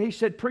at me and he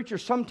said, preacher,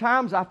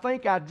 sometimes I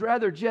think I'd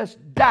rather just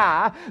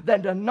die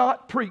than to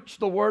not preach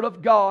the Word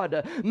of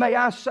God. May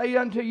I say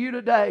unto you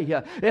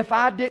today, if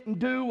I didn't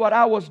do what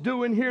I was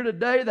doing here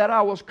today that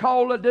I was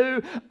called to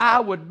do, I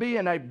would be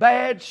in a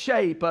bad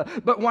shape.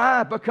 But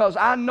why? Because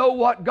I know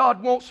what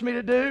God wants me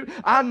to do.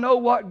 I know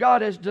what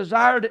God has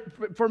desired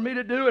for me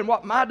to do and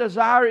what my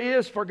desire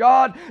is for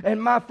God.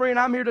 And my friend,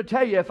 I'm here to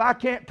tell you, if I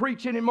can't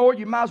preach anymore,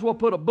 you might as well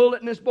put a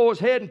bullet in this boy's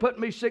head and put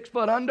me 6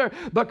 foot under,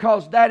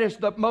 because that is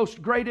the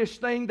most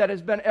greatest thing that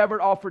has been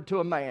ever offered to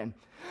a man.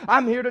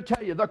 I'm here to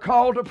tell you, the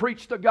call to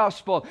preach the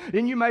gospel.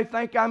 And you may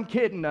think I'm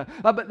kidding,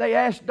 but they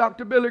asked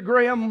Dr. Billy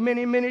Graham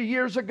many, many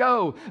years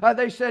ago.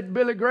 They said,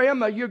 Billy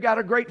Graham, you got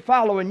a great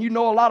following. You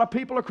know a lot of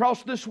people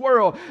across this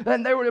world.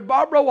 And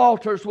Barbara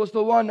Walters was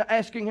the one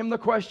asking him the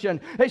question.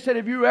 They said,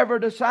 have you ever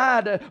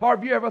decided or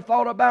have you ever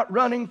thought about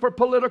running for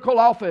political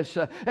office?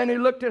 And he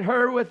looked at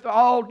her with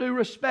all due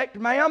respect,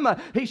 ma'am.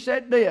 He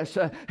said this.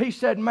 He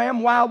said,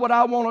 ma'am, why would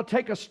I want to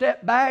take a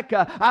step back?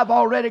 I've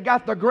already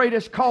got the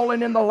greatest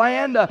calling in the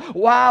land.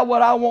 Why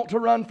would I want to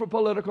run for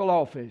political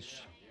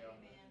office?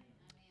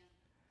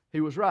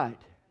 He was right.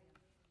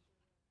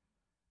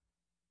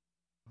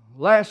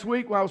 Last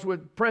week when I was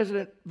with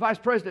Vice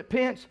President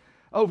Pence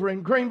over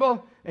in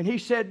Greenville, and he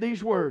said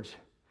these words.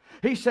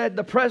 He said,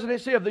 the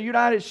presidency of the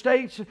United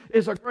States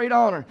is a great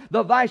honor.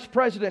 The vice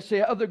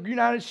presidency of the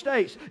United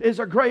States is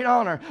a great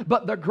honor.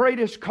 But the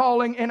greatest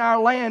calling in our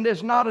land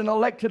is not an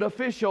elected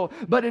official,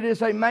 but it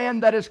is a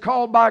man that is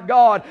called by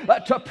God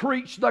to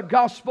preach the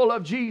gospel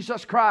of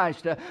Jesus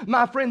Christ.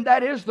 My friend,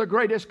 that is the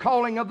greatest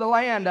calling of the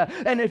land.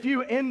 And if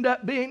you end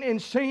up being in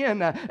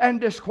sin and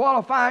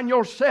disqualifying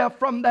yourself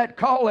from that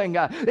calling,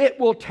 it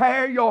will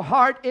tear your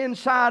heart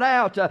inside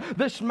out.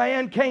 This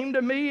man came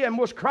to me and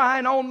was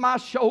crying on my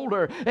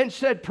shoulder and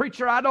said,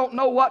 preacher, I don't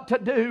know what to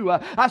do.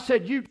 I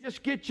said, you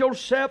just get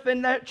yourself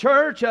in that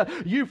church.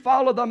 You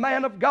follow the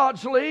man of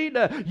God's lead.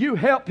 You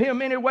help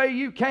him any way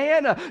you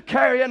can.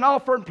 Carry an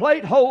offering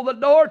plate, hold the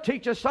door,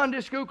 teach a Sunday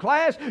school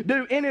class,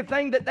 do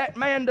anything that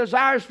man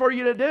desires for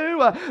you to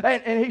do.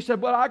 And he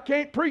said, well, I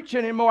can't preach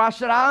anymore. I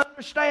said, I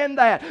understand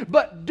that.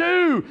 But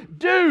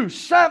do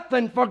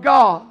something for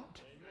God.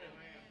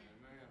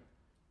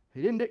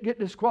 He didn't get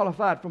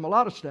disqualified from a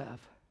lot of stuff.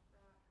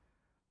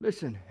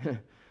 Listen,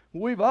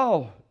 we've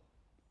all,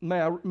 may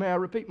I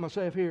repeat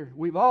myself here,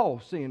 we've all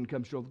sinned and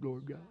come short of the glory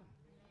of God.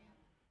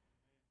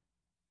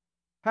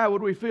 How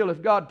would we feel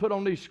if God put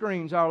on these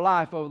screens our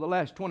life over the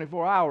last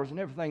 24 hours and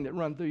everything that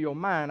run through your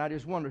mind? I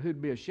just wonder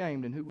who'd be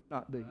ashamed and who would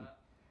not be.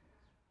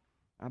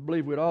 I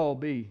believe we'd all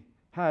be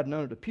hiding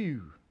under the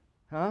pew.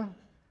 Huh?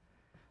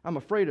 I'm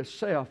afraid of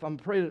self. I'm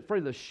afraid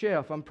of the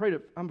shelf. I'm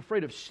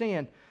afraid of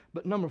sin.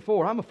 But number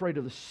 4, I'm afraid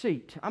of the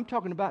seat. I'm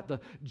talking about the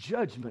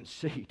judgment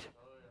seat.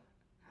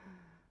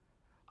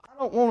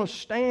 I don't want to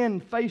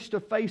stand face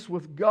to face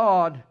with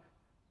God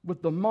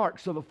with the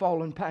marks of a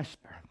fallen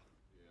pastor.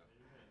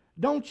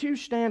 Don't you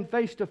stand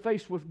face to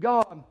face with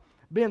God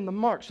being the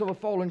marks of a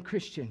fallen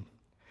Christian.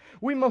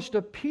 We must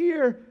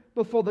appear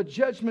before the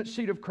judgment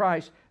seat of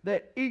Christ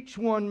that each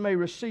one may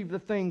receive the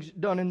things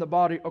done in the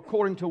body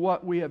according to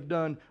what we have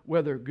done,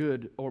 whether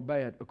good or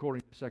bad,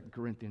 according to 2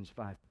 Corinthians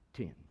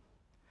 5:10.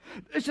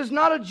 This is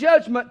not a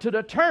judgment to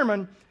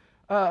determine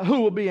who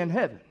will be in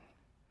heaven.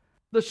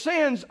 The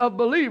sins of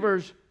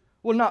believers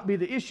will not be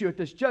the issue at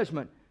this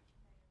judgment,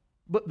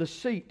 but the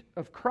seat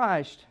of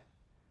Christ,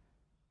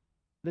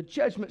 the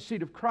judgment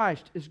seat of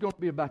Christ is going to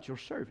be about your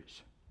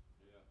service.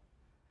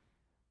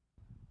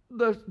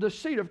 The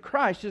seat of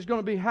Christ is going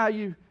to be how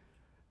you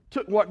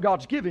took what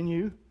God's given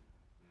you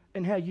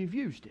and how you've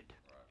used it.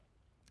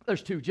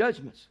 There's 2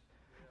 judgments.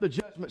 The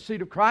judgment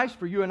seat of Christ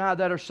for you and I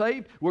that are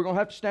saved, we're going to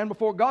have to stand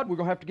before God. We're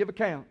going to have to give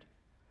account.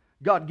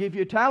 God give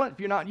you a talent. If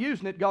you're not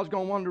using it, God's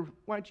going to wonder,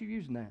 why aren't you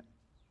using that?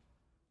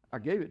 I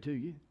gave it to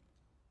you.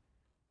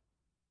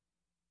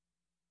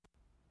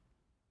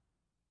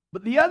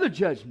 But the other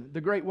judgment, the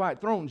great white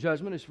throne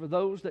judgment, is for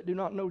those that do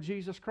not know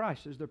Jesus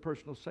Christ as their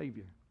personal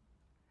Savior.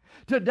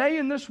 Today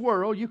in this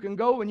world, you can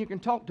go and you can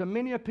talk to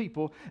many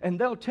people and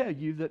they'll tell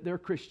you that they're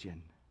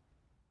Christian.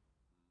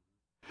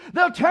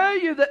 They'll tell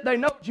you that they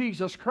know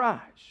Jesus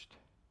Christ.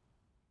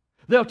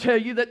 They'll tell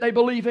you that they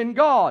believe in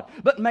God.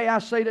 But may I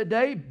say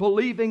today,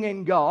 believing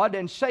in God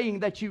and saying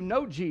that you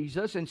know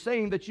Jesus and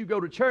saying that you go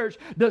to church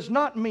does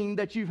not mean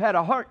that you've had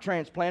a heart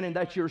transplant and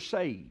that you're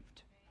saved.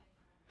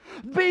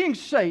 Being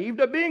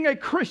saved, being a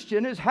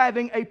Christian, is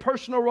having a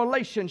personal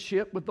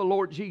relationship with the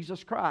Lord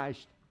Jesus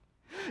Christ.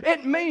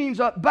 It means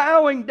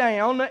bowing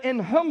down in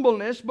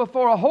humbleness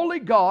before a holy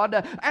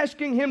God,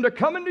 asking Him to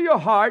come into your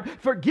heart,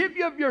 forgive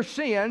you of your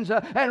sins,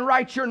 and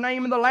write your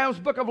name in the Lamb's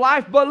Book of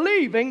Life,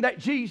 believing that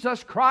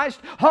Jesus Christ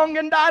hung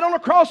and died on a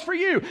cross for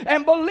you,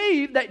 and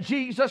believe that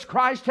Jesus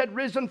Christ had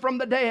risen from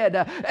the dead.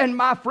 And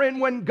my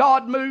friend, when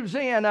God moves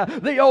in,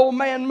 the old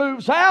man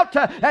moves out,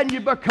 and you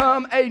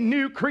become a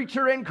new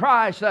creature in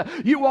Christ.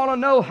 You want to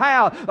know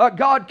how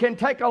God can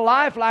take a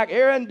life like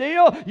Aaron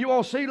Deal? You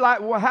want to see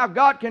how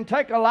God can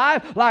take a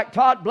life like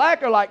Todd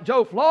Black or like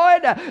Joe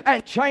Floyd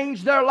and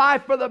change their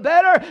life for the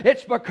better?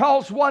 It's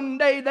because one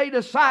day they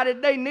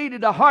decided they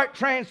needed a heart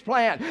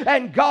transplant,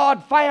 and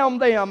God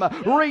found them,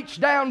 reached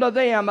down to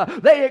them.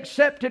 They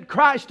accepted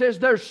Christ as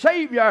their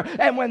Savior,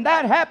 and when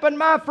that happened,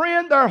 my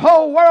friend, their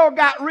whole world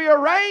got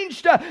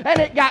rearranged and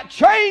it got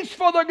changed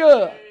for the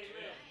good.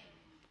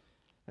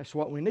 That's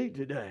what we need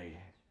today.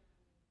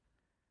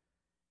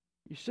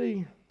 You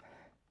see,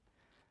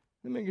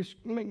 let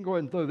me go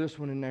ahead and throw this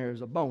one in there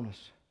as a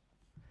bonus.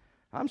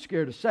 I'm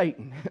scared of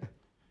Satan.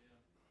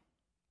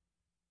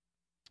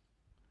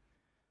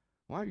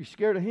 Why are you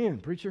scared of him,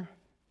 preacher?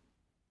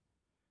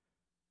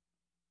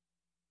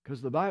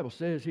 Because the Bible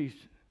says he's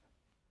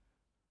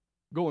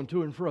going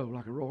to and fro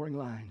like a roaring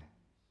lion,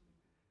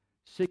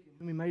 seeking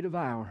whom he may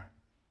devour.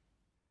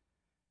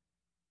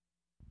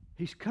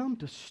 He's come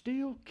to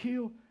steal,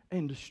 kill,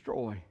 and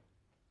destroy.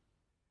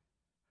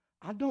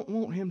 I don't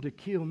want him to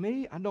kill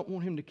me. I don't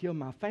want him to kill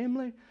my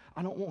family.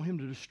 I don't want him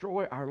to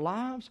destroy our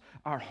lives,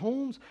 our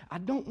homes. I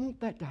don't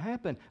want that to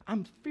happen.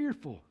 I'm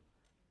fearful.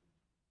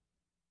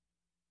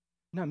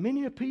 Now,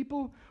 many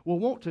people will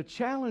want to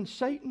challenge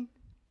Satan.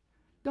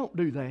 Don't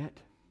do that.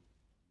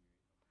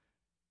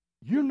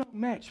 You're no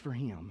match for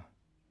him.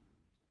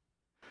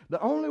 The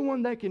only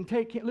one that can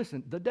take him,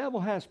 listen, the devil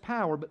has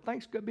power, but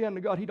thanks be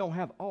unto God, he don't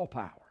have all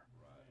power.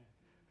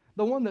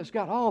 The one that's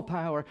got all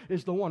power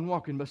is the one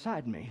walking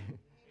beside me.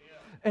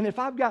 And if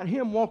I've got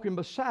him walking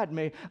beside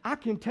me, I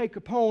can take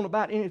upon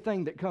about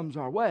anything that comes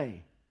our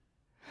way.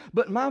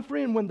 But my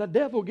friend, when the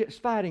devil gets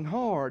fighting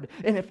hard,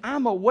 and if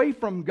I'm away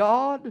from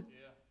God,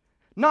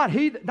 not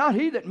he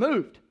that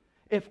moved.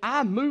 If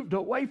I moved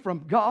away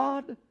from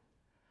God,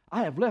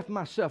 I have left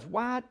myself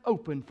wide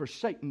open for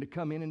Satan to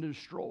come in and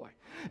destroy.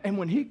 And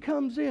when he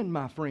comes in,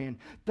 my friend,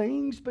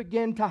 things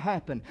begin to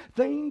happen.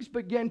 Things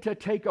begin to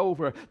take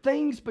over.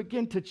 Things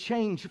begin to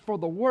change for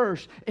the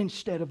worse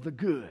instead of the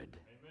good.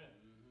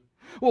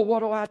 Well,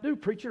 what do,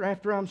 preacher,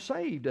 after I'm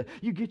saved?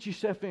 You get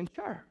yourself in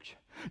church.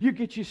 You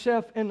get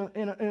yourself in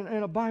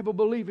a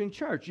Bible-believing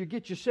church. You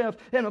get yourself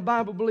in a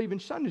Bible-believing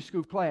Sunday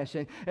school class,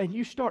 and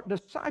you start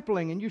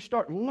discipling, and you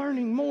start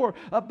learning more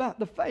about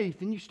the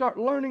faith, and you start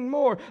learning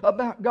more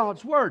about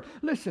God's Word.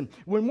 Listen,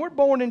 when we're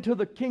born into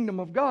the kingdom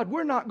of God,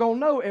 we're not going to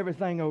know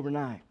everything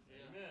overnight.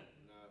 Amen.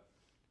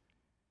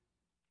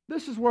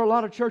 This is where a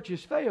lot of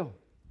churches fail.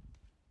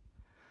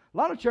 A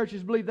lot of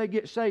churches believe they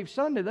get saved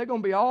Sunday, they're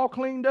going to be all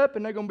cleaned up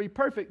and they're going to be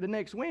perfect the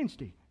next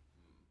Wednesday.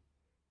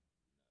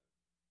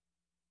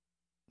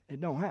 It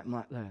don't happen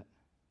like that.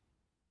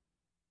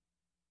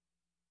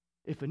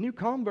 If a new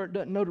convert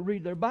doesn't know to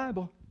read their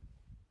Bible,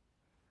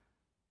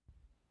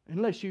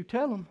 unless you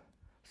tell them,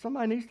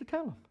 somebody needs to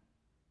tell them.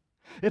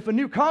 If a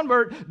new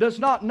convert does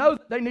not know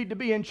that they need to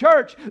be in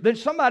church, then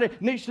somebody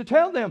needs to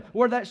tell them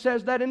where that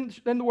says that in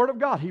the Word of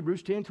God.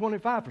 Hebrews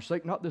 10:25,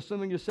 forsake not the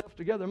assembling yourself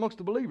together amongst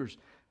the believers.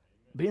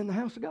 Be in the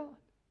house of God.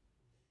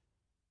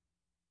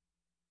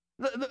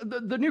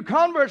 The new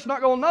convert's not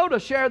going to know to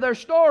share their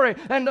story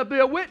and to be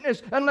a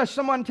witness unless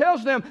someone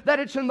tells them that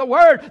it's in the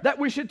Word that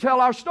we should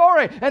tell our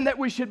story and that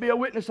we should be a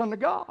witness unto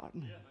God.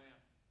 Yeah.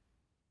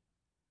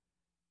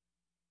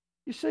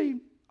 You see,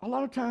 a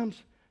lot of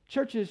times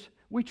churches,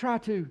 we try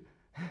to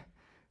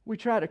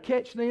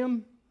catch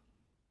them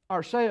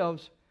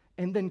ourselves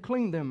and then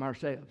clean them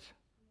ourselves.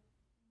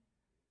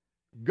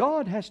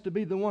 God has to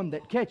be the one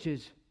that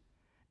catches,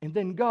 and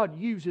then God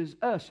uses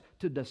us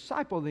to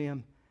disciple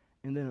them,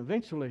 and then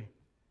eventually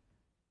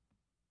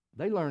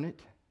they learn it,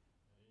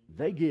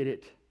 they get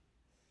it,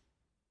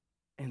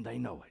 and they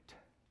know it.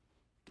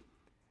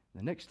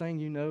 The next thing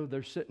you know,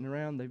 they're sitting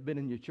around, they've been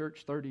in your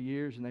church 30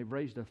 years, and they've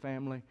raised a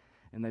family,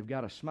 and they've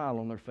got a smile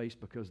on their face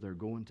because they're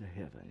going to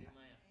heaven. Amen.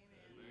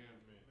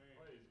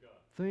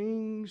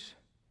 Things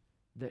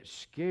that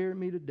scare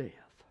me to death.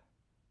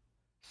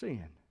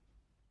 Sin,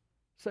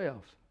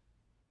 self,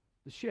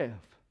 the chef,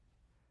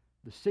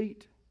 the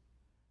seat,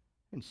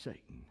 and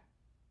Satan.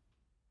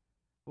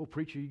 Oh,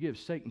 preacher, you give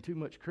Satan too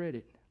much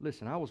credit.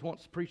 Listen, I was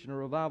once preaching a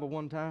revival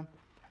one time,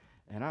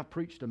 and I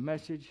preached a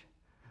message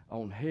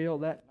on hell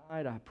that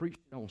night. I preached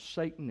on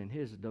Satan and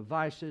his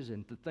devices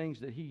and the things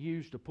that he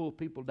used to pull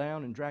people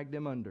down and drag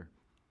them under.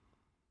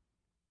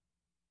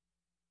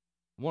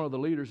 One of the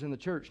leaders in the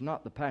church,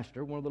 not the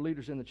pastor, one of the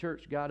leaders in the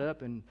church got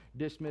up and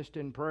dismissed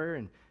in prayer,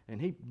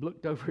 and he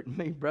looked over at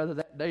me, brother,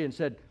 that day and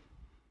said,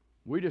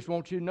 "We just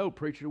want you to know,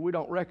 preacher, we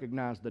don't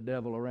recognize the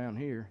devil around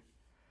here."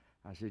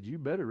 I said, "You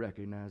better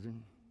recognize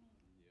him."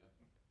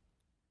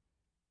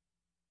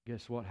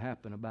 Guess what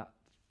happened about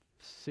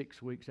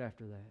 6 weeks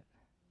after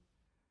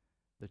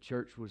that? The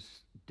church was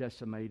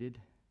decimated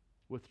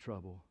with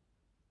trouble.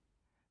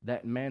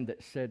 That man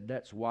that said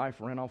that's wife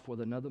ran off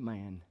with another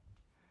man.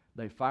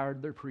 They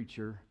fired their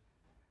preacher.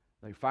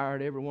 They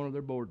fired every one of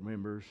their board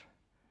members.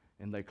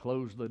 And they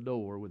closed the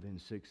door within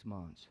 6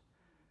 months.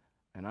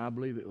 And I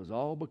believe it was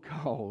all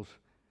because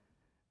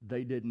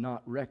they did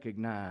not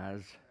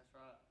recognize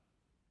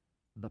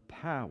the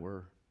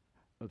power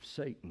of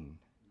Satan.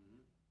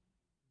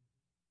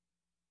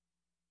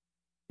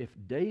 If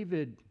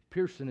David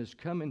Pearson is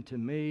coming to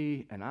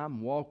me and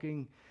I'm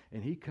walking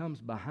and he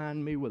comes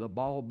behind me with a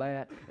ball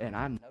bat and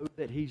I know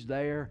that he's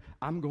there,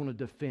 I'm going to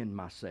defend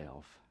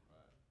myself.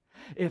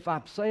 If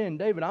I'm saying,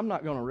 David, I'm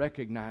not going to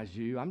recognize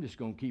you, I'm just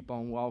going to keep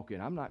on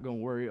walking, I'm not going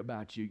to worry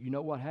about you, you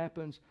know what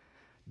happens?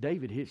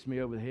 David hits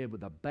me over the head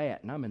with a bat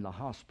and I'm in the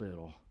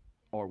hospital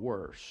or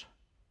worse.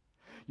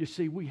 You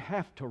see, we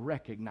have to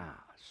recognize.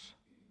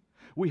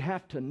 We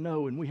have to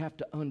know and we have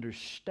to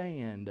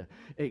understand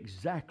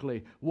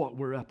exactly what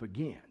we're up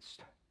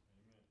against.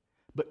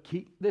 But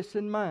keep this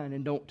in mind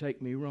and don't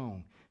take me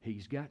wrong.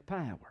 He's got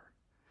power,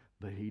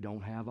 but he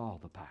don't have all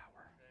the power.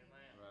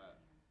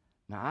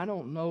 Now, I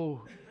don't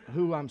know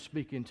who I'm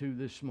speaking to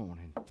this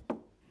morning,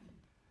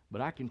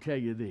 but I can tell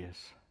you this.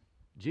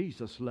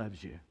 Jesus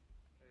loves you,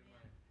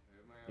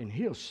 and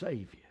He'll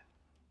save you.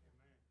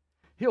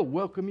 He'll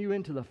welcome you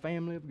into the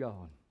family of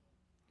God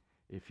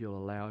if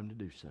you'll allow Him to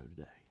do so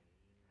today.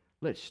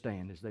 Let's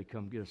stand as they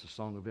come get us a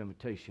song of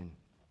invitation.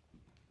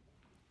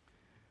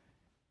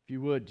 If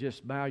you would,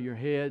 just bow your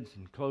heads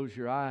and close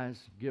your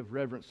eyes. Give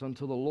reverence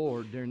unto the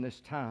Lord during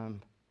this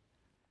time.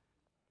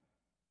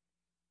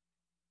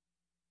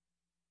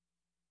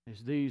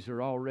 As these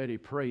are already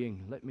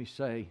praying, let me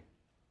say,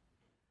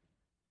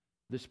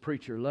 this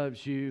preacher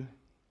loves you.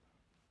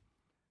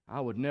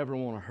 I would never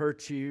want to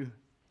hurt you.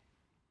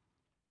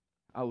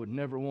 I would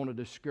never want to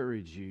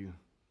discourage you.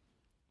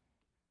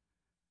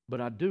 But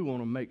I do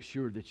want to make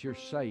sure that you're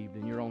saved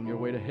and you're on your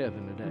way to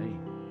heaven today.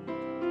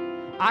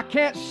 I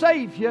can't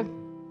save you.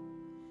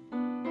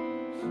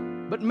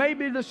 But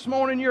maybe this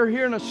morning you're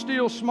hearing a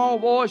still small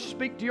voice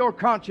speak to your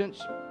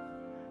conscience.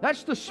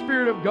 That's the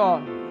Spirit of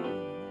God.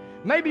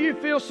 Maybe you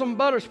feel some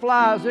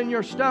butterflies in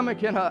your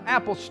stomach and an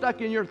apple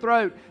stuck in your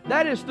throat.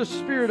 That is the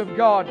Spirit of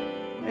God,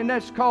 and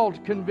that's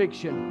called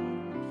conviction.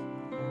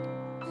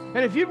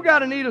 And if you've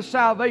got a need of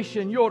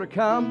salvation, you ought to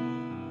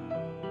come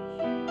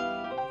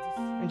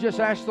and just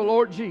ask the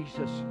Lord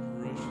Jesus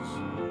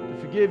to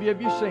forgive you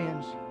of your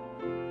sins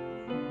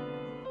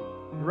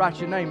and write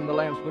your name in the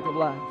Lamb's Book of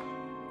Life.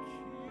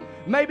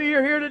 Maybe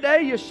you're here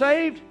today, you're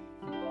saved,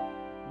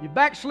 you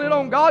backslid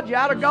on God, you're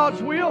out of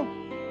God's will.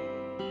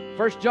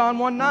 1 John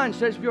 1:9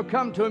 says if you'll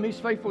come to Him, He's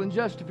faithful and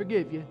just to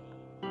forgive you.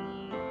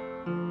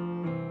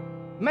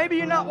 Maybe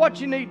you're not what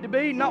you need to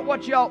be, not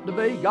what you ought to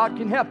be. God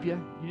can help you.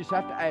 You just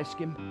have to ask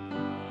Him.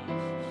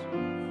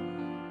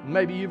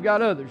 Maybe you've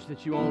got others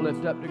that you want to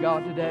lift up to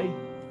God today.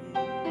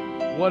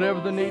 Whatever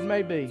the need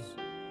may be,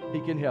 He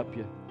can help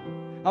you.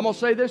 I'm going to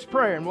say this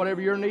prayer, and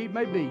whatever your need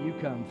may be, you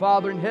come.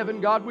 Father in heaven,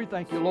 God, we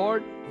thank you,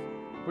 Lord,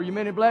 for your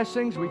many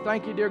blessings. We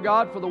thank you, dear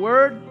God, for the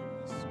Word.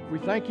 We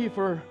thank you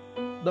for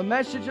the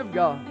message of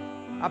God.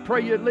 I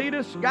pray you'd lead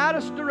us, guide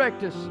us,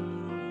 direct us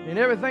in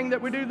everything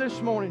that we do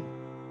this morning.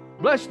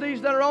 Bless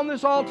these that are on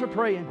this altar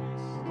praying.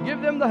 Give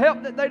them the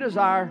help that they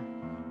desire.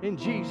 In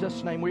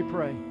Jesus' name we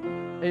pray.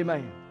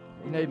 Amen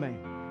and amen.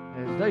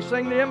 As they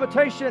sing the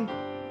invitation,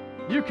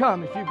 you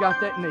come if you've got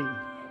that need.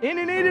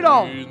 Any need at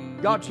all,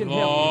 God can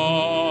help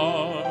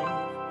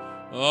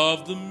you.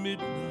 Of the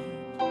midnight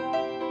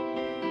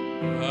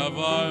have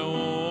I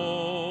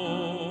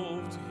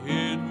oft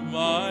hid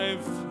my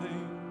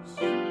face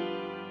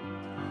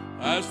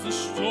as the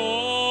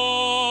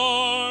storms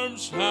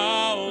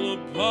howl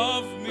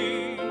above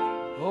me.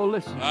 Oh,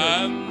 listen.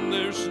 And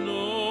there's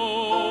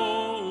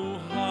no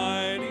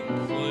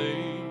hiding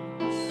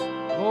place.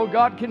 Oh,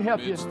 God can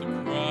help you. It's the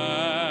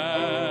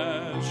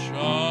crash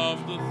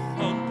of the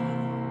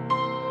thunder.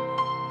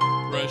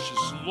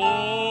 Precious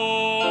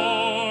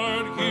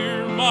Lord,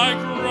 hear my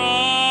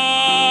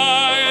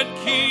cry and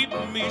keep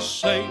me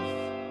safe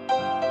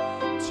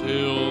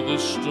till the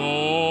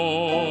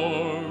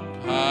storm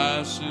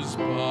passes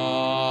by.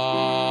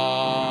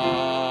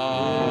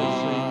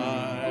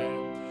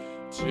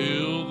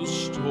 Till the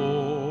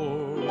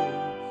storm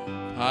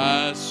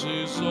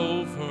passes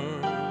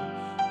over,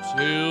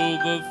 till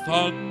the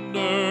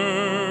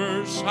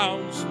thunder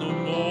sounds no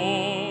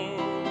more,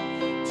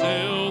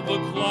 till the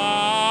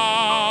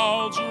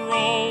clouds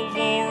roll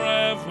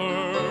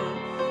forever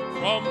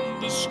from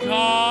the sky.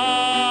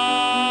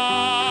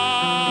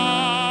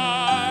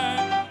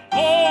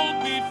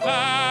 Hold me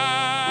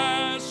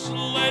fast,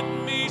 let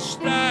me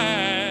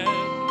stand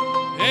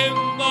in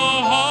the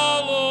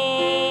hollow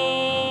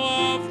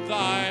of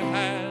thy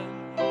hand,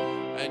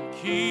 and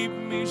keep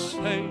me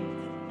safe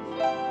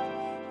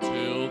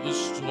till the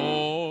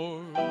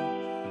storm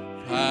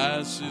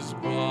passes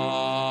by.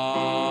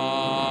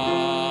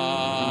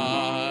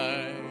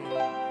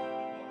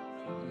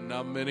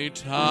 Now many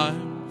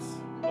times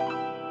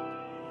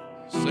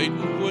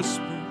Satan whispers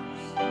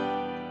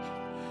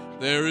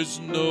there is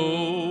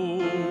no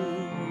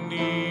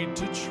need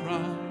to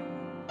try.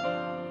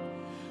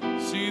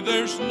 See,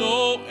 there's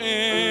no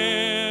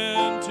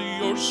end to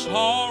your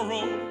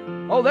sorrow.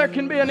 Oh, there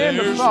can be an end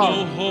of There's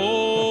sorrow. no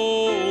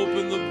hope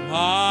in the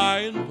by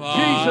and by.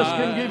 Jesus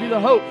can give you the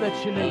hope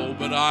that you Oh, need.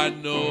 but I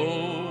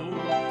know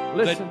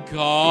Listen, that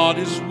God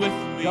is with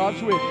me.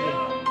 God's with you.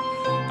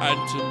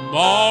 And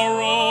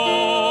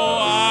tomorrow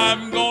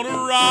I'm gonna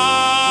rise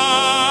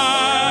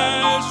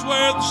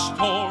where the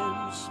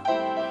storms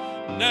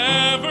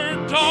never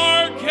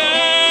darken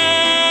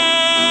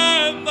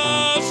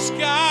the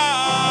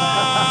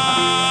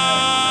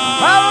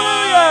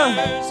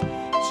skies.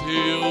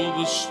 Till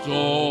the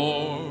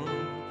storm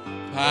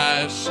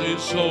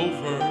passes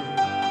over,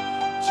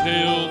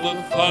 till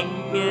the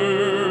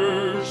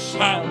thunder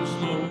sounds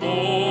no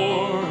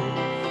more,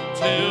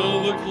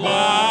 till the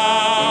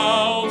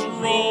clouds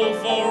roll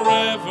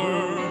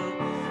forever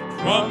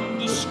from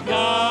the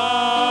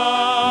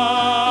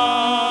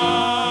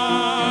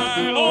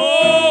sky.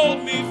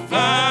 Hold me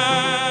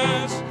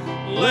fast,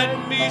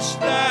 let me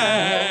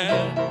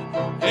stand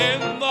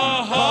in the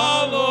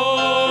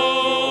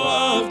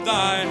hollow of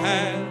thy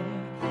hand,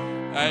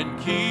 and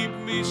keep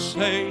me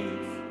safe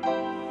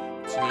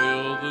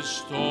till the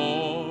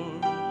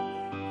storm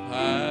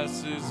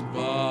passes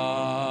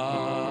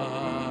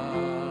by.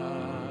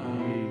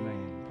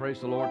 Amen. Praise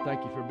the Lord.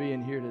 Thank you for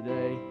being here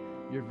today.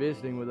 You're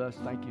visiting with us.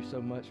 Thank you so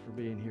much for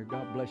being here.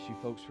 God bless you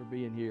folks for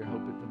being here.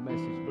 Hope that the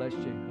message blessed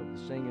you. Hope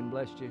the singing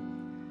blessed you.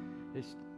 It's